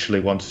Bjorn actually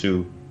wants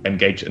to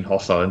engage in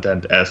hostile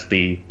intent as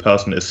the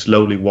person is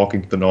slowly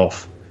walking to the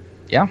north.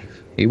 Yeah,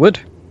 he would.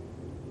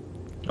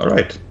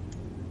 Alright.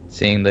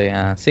 Seeing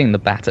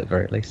the bat at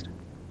very least.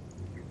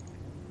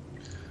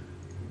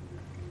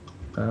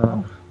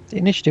 The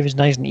initiative is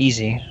nice and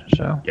easy,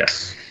 so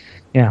Yes.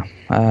 Yeah,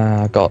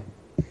 got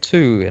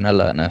 2 in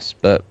alertness,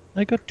 but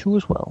I got 2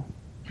 as well.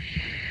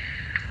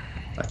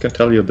 I can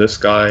tell you this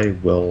guy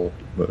will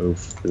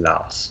move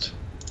last.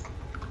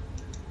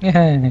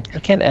 yeah, I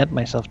can't add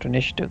myself to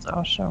initiative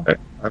though, so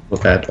I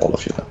will add all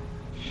of you then.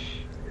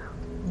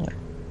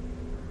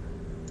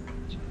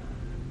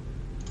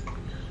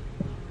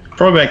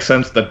 Probably makes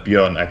sense that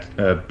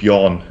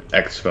Bjorn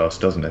acts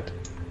first, doesn't it?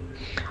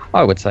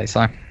 I would say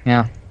so.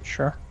 Yeah.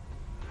 sure.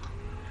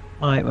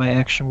 My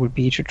action would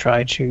be to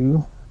try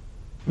to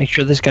make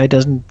sure this guy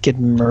doesn't get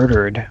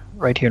murdered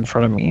right here in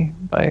front of me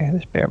by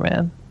this bear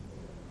man.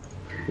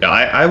 Yeah,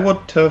 I would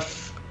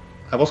have.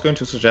 I was going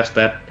to suggest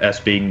that as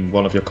being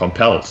one of your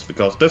compels,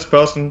 because this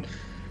person,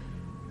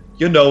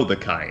 you know the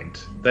kind.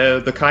 They're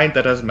the kind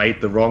that has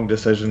made the wrong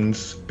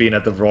decisions, been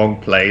at the wrong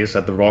place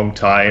at the wrong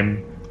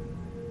time.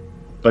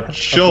 But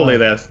surely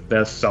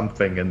there's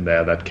something in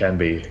there that can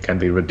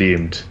be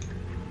redeemed.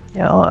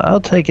 Yeah, I'll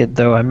take it,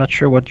 though. I'm not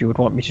sure what you would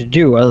want me to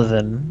do other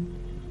than...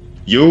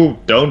 You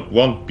don't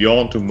want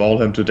Bjorn to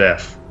maul him to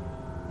death.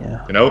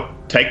 Yeah. You know,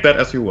 take that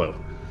as you will.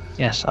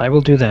 Yes, I will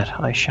do that.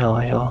 I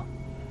shall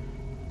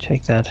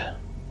take that.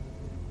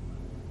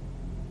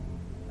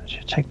 I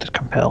should take the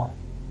compel.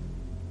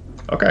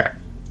 Okay.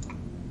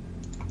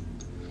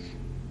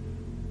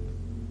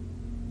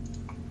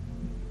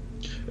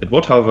 It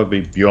would, however,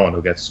 be Bjorn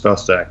who gets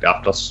first act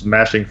after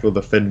smashing through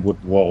the thin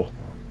wood wall.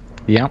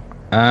 Yeah.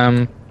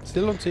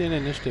 Still don't see an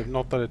initiative,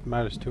 not that it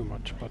matters too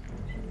much, but...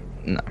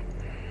 No.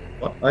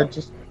 What?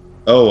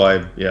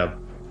 Yeah.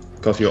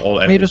 Because you're all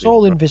NPCs. Made us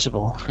all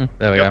invisible.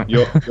 There we Yep,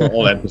 go. you're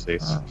all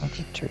NPCs. That's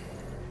a 2.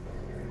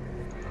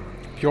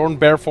 Bjorn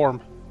bear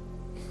form.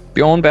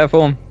 Bjorn bear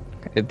form.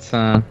 It's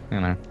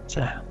It's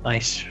a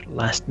nice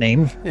last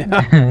name.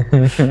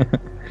 Yeah.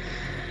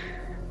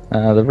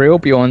 The real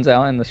Bjorn's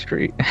out in the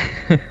street.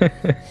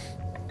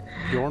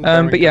 Bjorn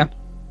But yeah,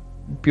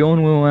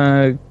 Bjorn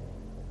will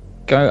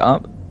go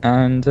up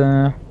and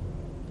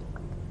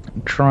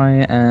try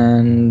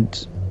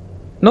and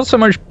not so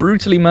much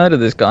brutally murder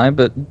this guy,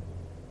 but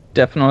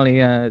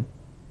definitely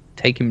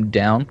take him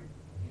down.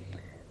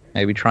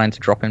 Maybe trying to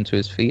drop him to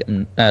his feet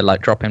and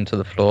drop him to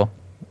the floor.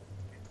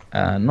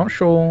 Not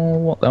sure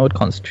what that would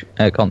constitute.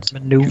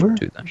 Maneuver,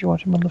 to then. if you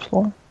want him on the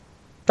floor.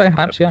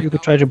 Perhaps, yeah. You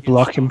could try to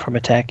block him from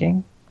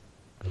attacking.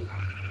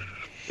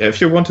 Yeah, if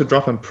you want to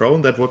drop him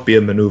prone, that would be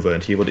a maneuver,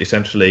 and he would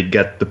essentially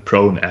get the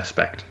prone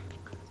aspect.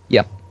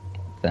 Yep.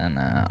 Then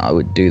I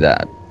would do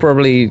that.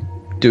 Probably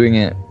doing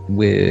it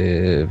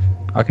with...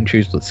 I can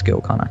choose the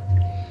skill, can't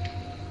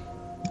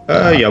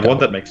I? Yeah, one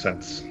that makes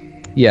sense.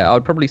 Yeah, I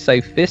would probably say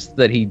fist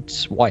that he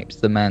swipes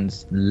the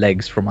man's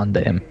legs from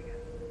under him.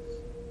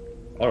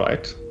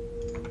 Alright.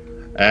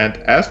 And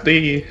as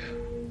the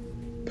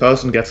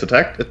person gets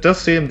attacked, it does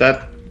seem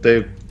that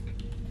the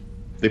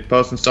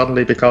person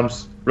suddenly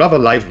becomes rather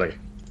lively.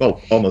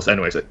 Well, almost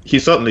anyways. He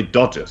certainly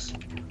dodges.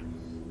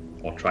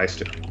 Or tries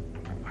to.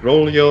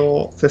 Roll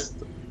your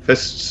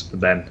fists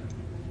then.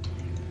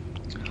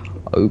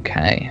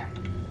 Okay.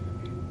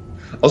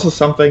 Also,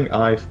 something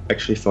I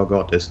actually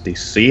forgot is the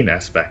scene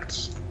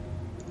aspects.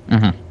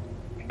 Mm-hmm.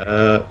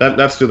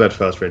 Let's do that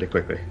first really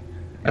quickly.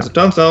 As it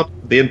turns out,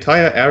 the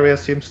entire area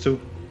seems to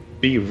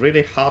be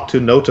really hard to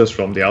notice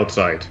from the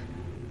outside.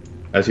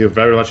 As you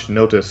very much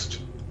noticed.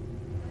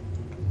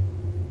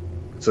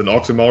 It's an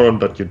oxymoron,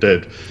 but you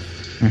did.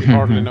 we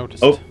hardly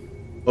noticed. Oh,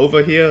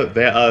 over here,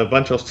 there are a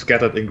bunch of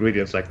scattered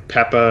ingredients like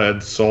pepper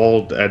and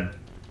salt and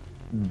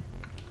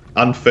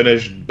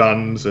unfinished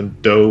buns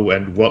and dough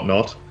and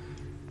whatnot.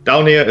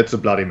 Down here, it's a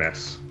bloody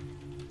mess.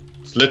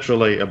 It's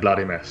literally a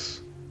bloody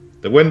mess.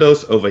 The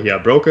windows over here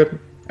are broken,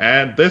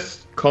 and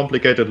this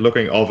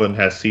complicated-looking oven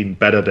has seen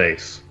better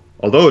days.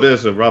 Although it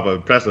is a rather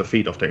impressive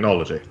feat of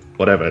technology,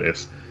 whatever it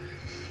is.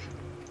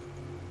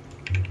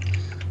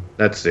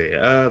 Let's see,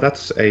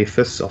 that's a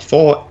fist of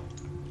 4.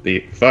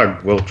 The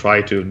thug will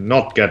try to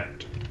not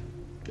get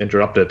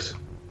interrupted.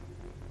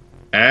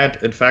 And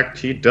in fact,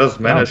 he does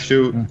manage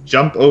to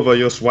jump over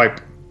your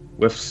swipe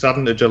with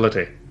sudden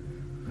agility.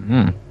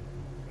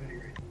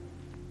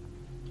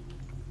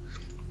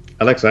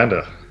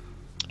 Alexander.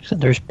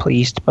 Alexander's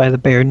pleased by the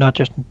bear not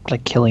just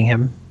like killing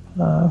him.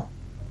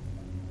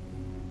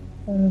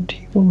 And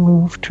he will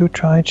move to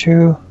try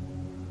to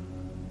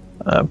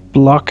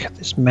block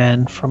this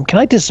man from... Can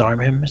I disarm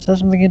him? Is that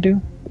something I can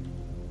do?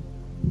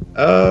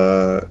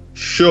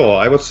 Sure.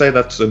 I would say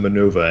that's a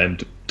maneuver,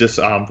 and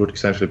disarmed would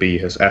essentially be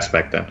his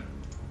aspect then.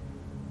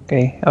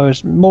 Okay, I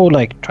was more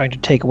like trying to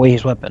take away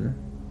his weapon.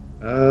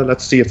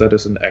 Let's see if that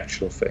is an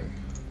actual thing.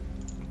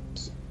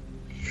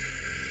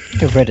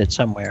 I've read it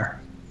somewhere.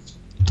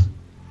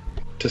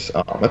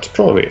 Disarm. That's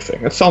probably a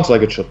thing. It sounds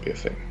like it should be a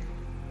thing.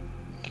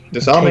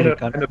 Disarming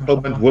an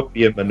opponent would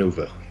be a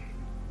maneuver.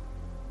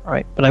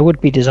 Alright, but I would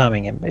be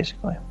disarming him,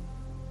 basically.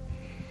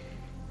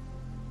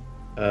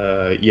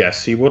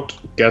 Yes, he would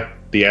get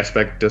the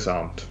aspect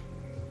disarmed.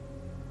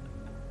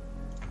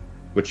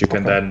 Which you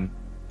can then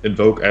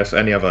invoke as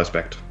any other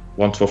aspect.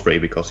 Once for free,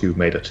 because you've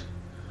made it.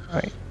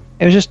 Right.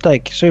 It was just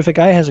like, so if a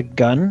guy has a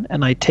gun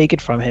and I take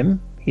it from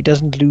him, he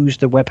doesn't lose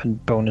the weapon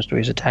bonus to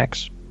his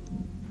attacks.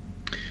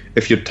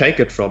 If you take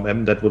it from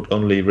him, that would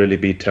only really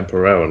be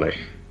temporarily.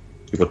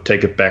 You would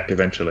take it back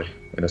eventually,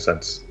 in a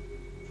sense.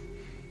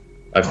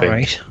 I think.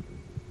 Right.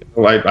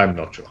 Well, I'm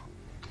not sure.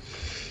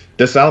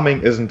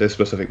 Disarming isn't a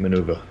specific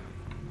maneuver.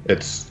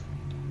 It's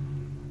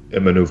a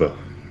maneuver.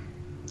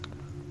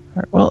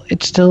 Right, well,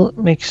 it still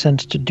makes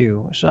sense to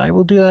do. So I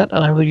will do that,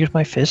 and I will use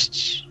my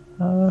fists.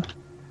 I'm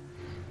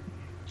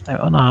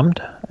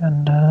unarmed,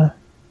 and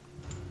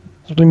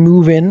sort of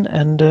move in,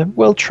 and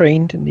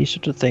well-trained in these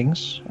sorts of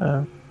things.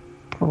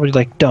 Probably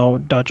like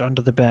dodge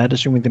under the bed,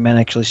 assuming the man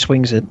actually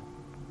swings it.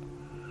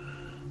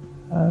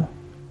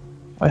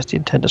 That's the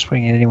intent of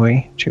swinging it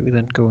anyway, to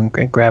then go and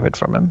grab it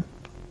from him.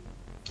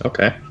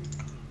 Okay.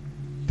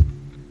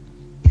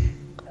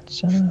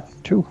 That's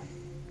 2.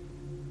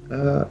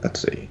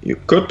 Let's see. You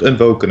could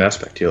invoke an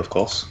aspect here, of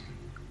course.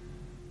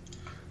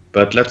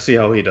 But let's see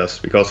how he does,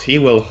 because he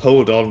will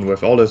hold on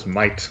with all his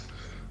might.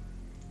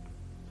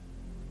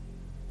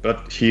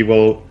 But he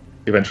will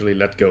eventually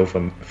let go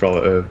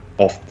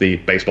off the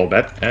baseball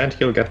bat, and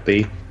he'll get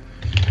the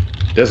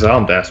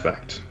disarmed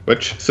aspect.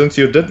 Which, since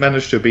you did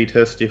manage to beat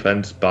his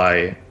defense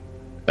by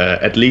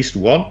at least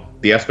 1,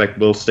 the aspect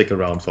will stick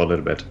around for a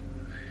little bit.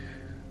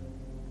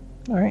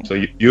 All right. So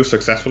you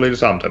successfully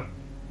disarmed him.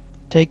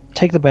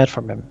 Take the bat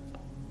from him.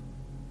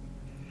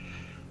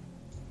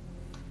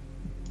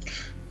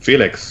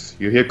 Felix,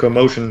 you hear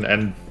commotion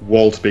and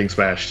walls being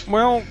smashed.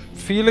 Well,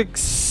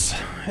 Felix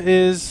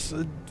is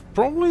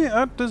probably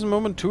at this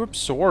moment too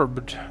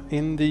absorbed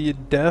in the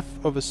death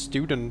of a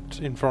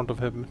student in front of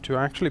him to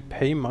actually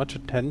pay much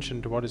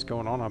attention to what is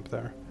going on up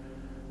there.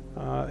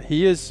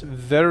 He is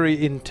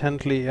very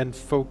intently and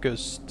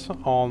focused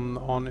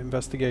on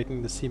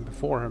investigating the scene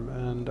before him,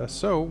 and as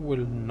so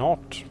will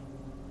not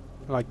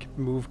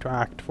move to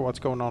act for what's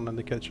going on in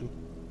the kitchen.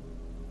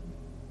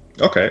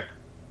 Okay.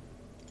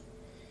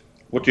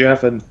 Would you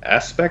have an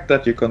aspect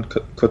that you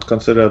could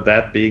consider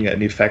that being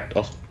an effect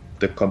of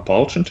the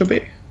compulsion to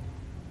be?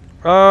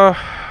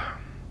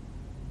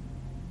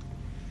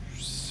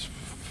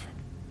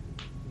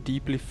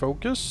 Deeply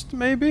focused,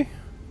 maybe?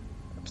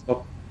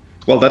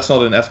 That's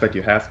not an aspect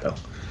you have, though.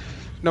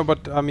 No,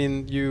 but I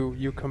mean,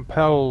 you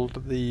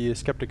compelled the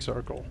skeptic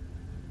circle.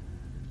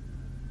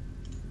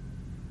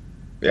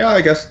 Yeah,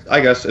 I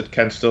guess it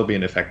can still be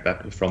an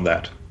effect from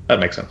that. That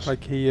makes sense.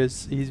 Like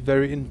he's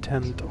very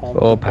intent on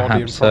Or the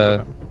body in perhaps,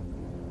 front of him.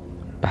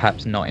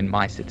 perhaps not in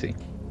my city.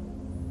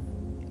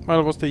 Well,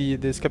 it was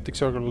the skeptic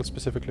circle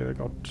specifically that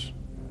got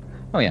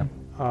Oh yeah.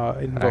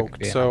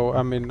 invoked. Yeah. So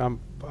I mean,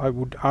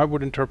 I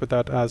would interpret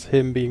that as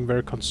him being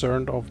very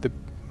concerned of the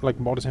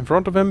bodies in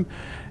front of him,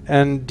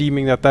 and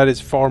deeming that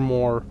is far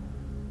more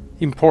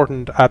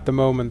important at the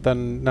moment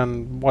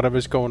than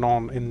whatever's going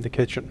on in the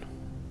kitchen.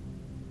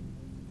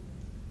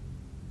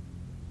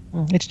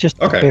 It's just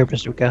a bear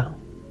bazooka.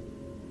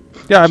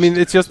 Yeah, I mean,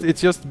 it's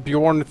just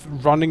Bjorn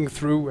running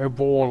through a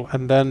wall,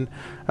 and then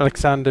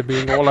Alexander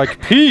being all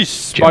like,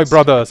 "Peace, my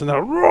brothers," and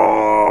then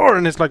roar,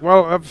 and it's like,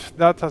 well,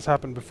 that has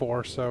happened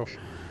before, so.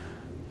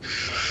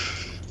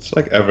 It's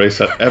like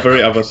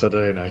every other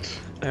Saturday night.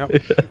 Yep.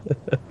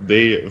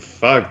 The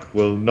thug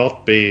will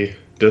not be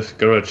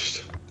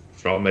discouraged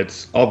from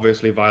its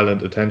obviously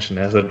violent attention,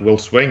 as it will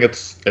swing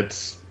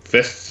its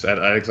fists at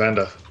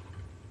Alexander,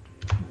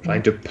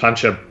 trying to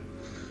punch him.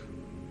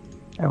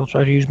 I will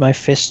try to use my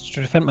fists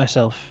to defend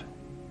myself.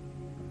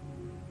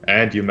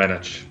 And you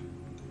manage.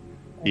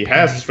 He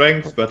has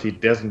strength, but he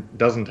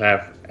doesn't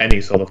have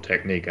any sort of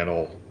technique at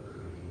all.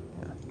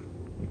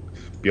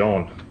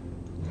 Bjorn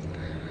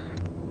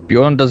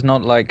does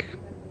not like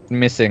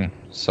missing,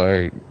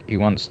 so he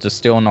wants to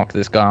still knock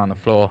this guy on the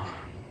floor.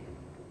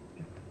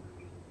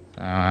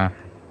 For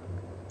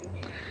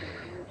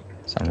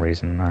some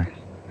reason, I'm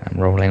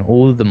rolling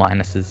all the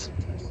minuses.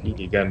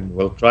 He again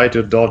will try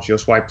to dodge your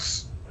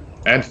swipes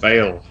and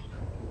fail,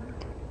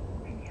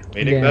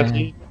 meaning that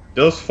he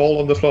does fall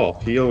on the floor.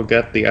 He'll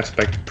get the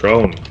aspect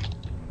prone.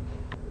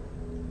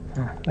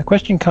 The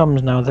question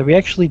comes now that we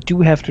actually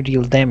do have to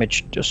deal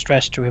damage or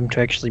stress to him to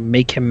actually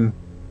make him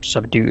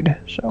subdued.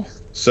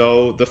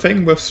 So the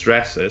thing with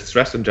stress is,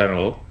 stress in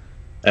general,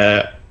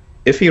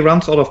 if he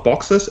runs out of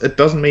boxes, it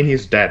doesn't mean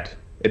he's dead.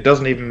 It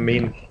doesn't even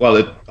mean, well,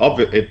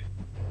 it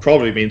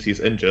probably means he's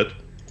injured.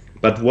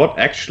 But what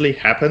actually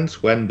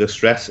happens when the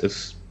stress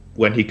is,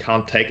 when he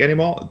can't take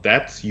anymore,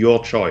 that's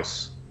your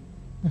choice.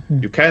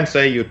 You can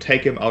say you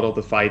take him out of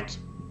the fight,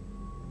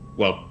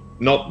 well,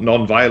 not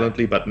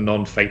non-violently, but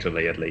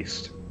non-fatally at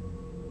least.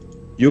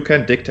 You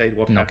can dictate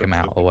what Knock happens. him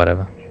out or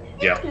whatever.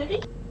 Yeah.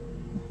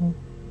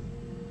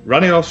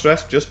 Running out of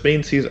stress just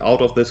means he's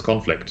out of this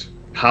conflict.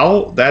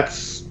 How?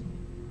 That's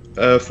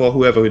for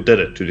whoever did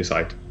it to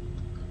decide.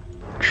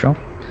 Sure.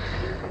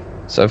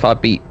 So if I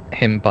beat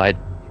him by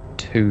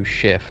 2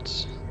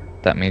 shifts,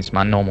 that means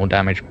my normal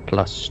damage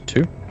plus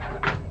 2.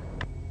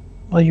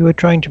 Well, you were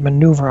trying to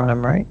maneuver on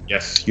him, right?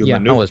 Yes, you Yeah,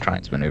 maneuver. I was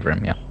trying to maneuver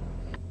him, yeah.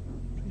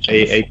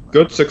 A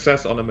good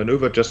success on a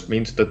maneuver just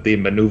means that the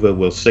maneuver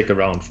will stick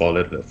around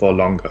for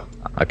longer.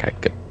 Okay,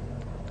 good.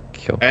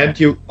 Cool. And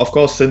you, of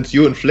course, since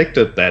you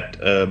inflicted that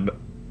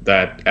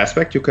that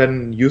aspect, you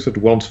can use it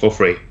once for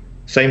free.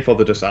 Same for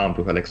the disarmed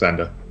with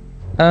Alexander.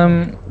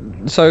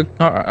 So,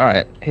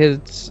 alright,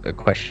 here's a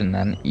question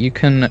then. You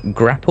can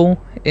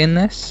grapple in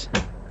this.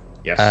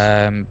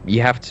 Yes.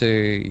 You have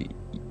to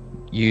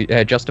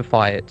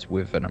justify it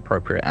with an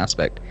appropriate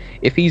aspect.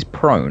 If he's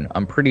prone,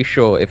 I'm pretty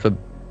sure if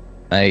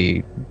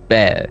a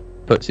bear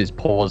puts his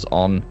paws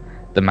on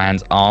the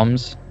man's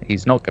arms,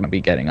 he's not going to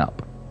be getting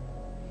up.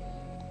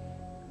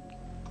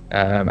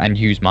 And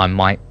use my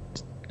might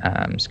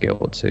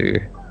skill to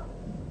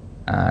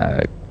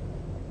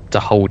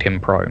hold him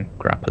prone,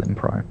 grapple him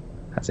prone,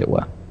 as it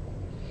were.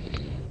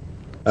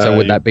 So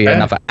would that be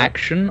another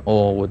action,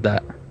 or would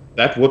that...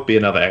 That would be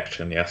another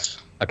action, yes.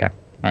 Okay,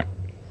 alright.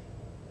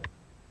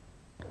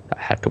 I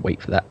had to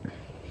wait for that.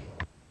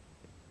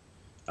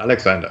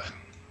 Alexander.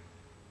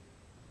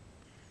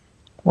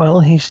 Well,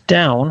 he's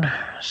down,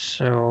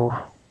 so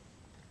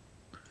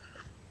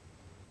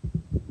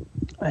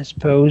I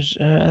suppose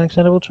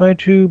Alexander will try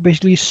to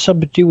basically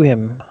subdue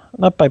him,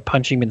 not by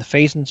punching him in the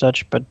face and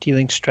such, but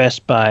dealing stress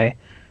by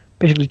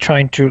basically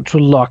trying to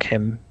lock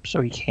him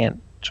so he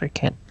can't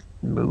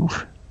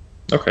move.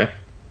 Okay.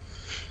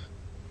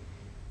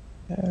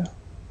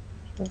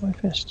 My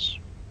fists.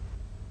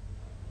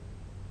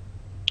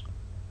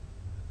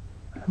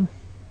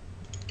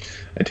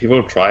 And he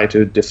will try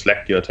to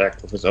deflect your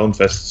attack with his own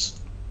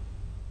fists,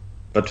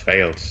 but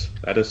fails.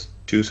 That is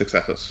 2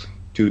 successes.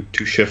 Two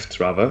shifts,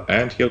 rather,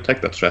 and he'll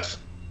take that stress.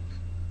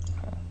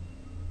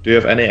 Do you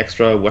have any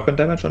extra weapon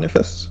damage on your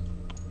fists?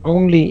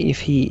 Only if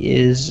he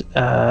is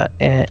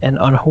an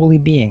unholy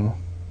being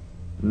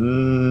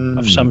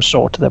of some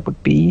sort that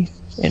would be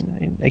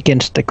in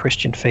against the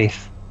Christian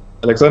faith.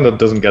 Alexander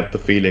doesn't get the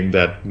feeling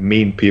that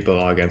mean people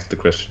are against the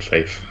Christian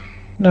faith.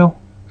 No.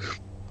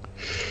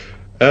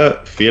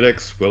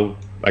 Felix will,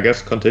 I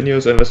guess, continue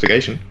his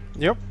investigation.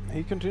 Yep,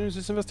 he continues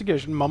his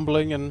investigation,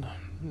 mumbling and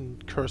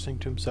cursing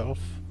to himself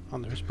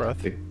under his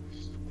breath.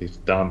 These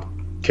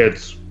damn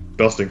kids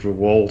busting through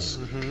walls.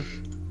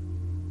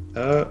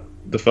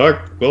 The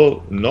thug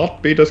will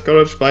not be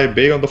discouraged by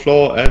being on the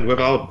floor and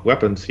without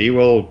weapons. He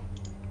will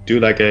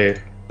do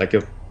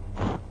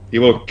he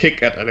will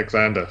kick at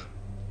Alexander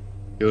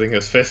using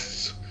his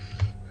fists.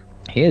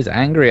 He is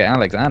angry at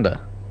Alexander.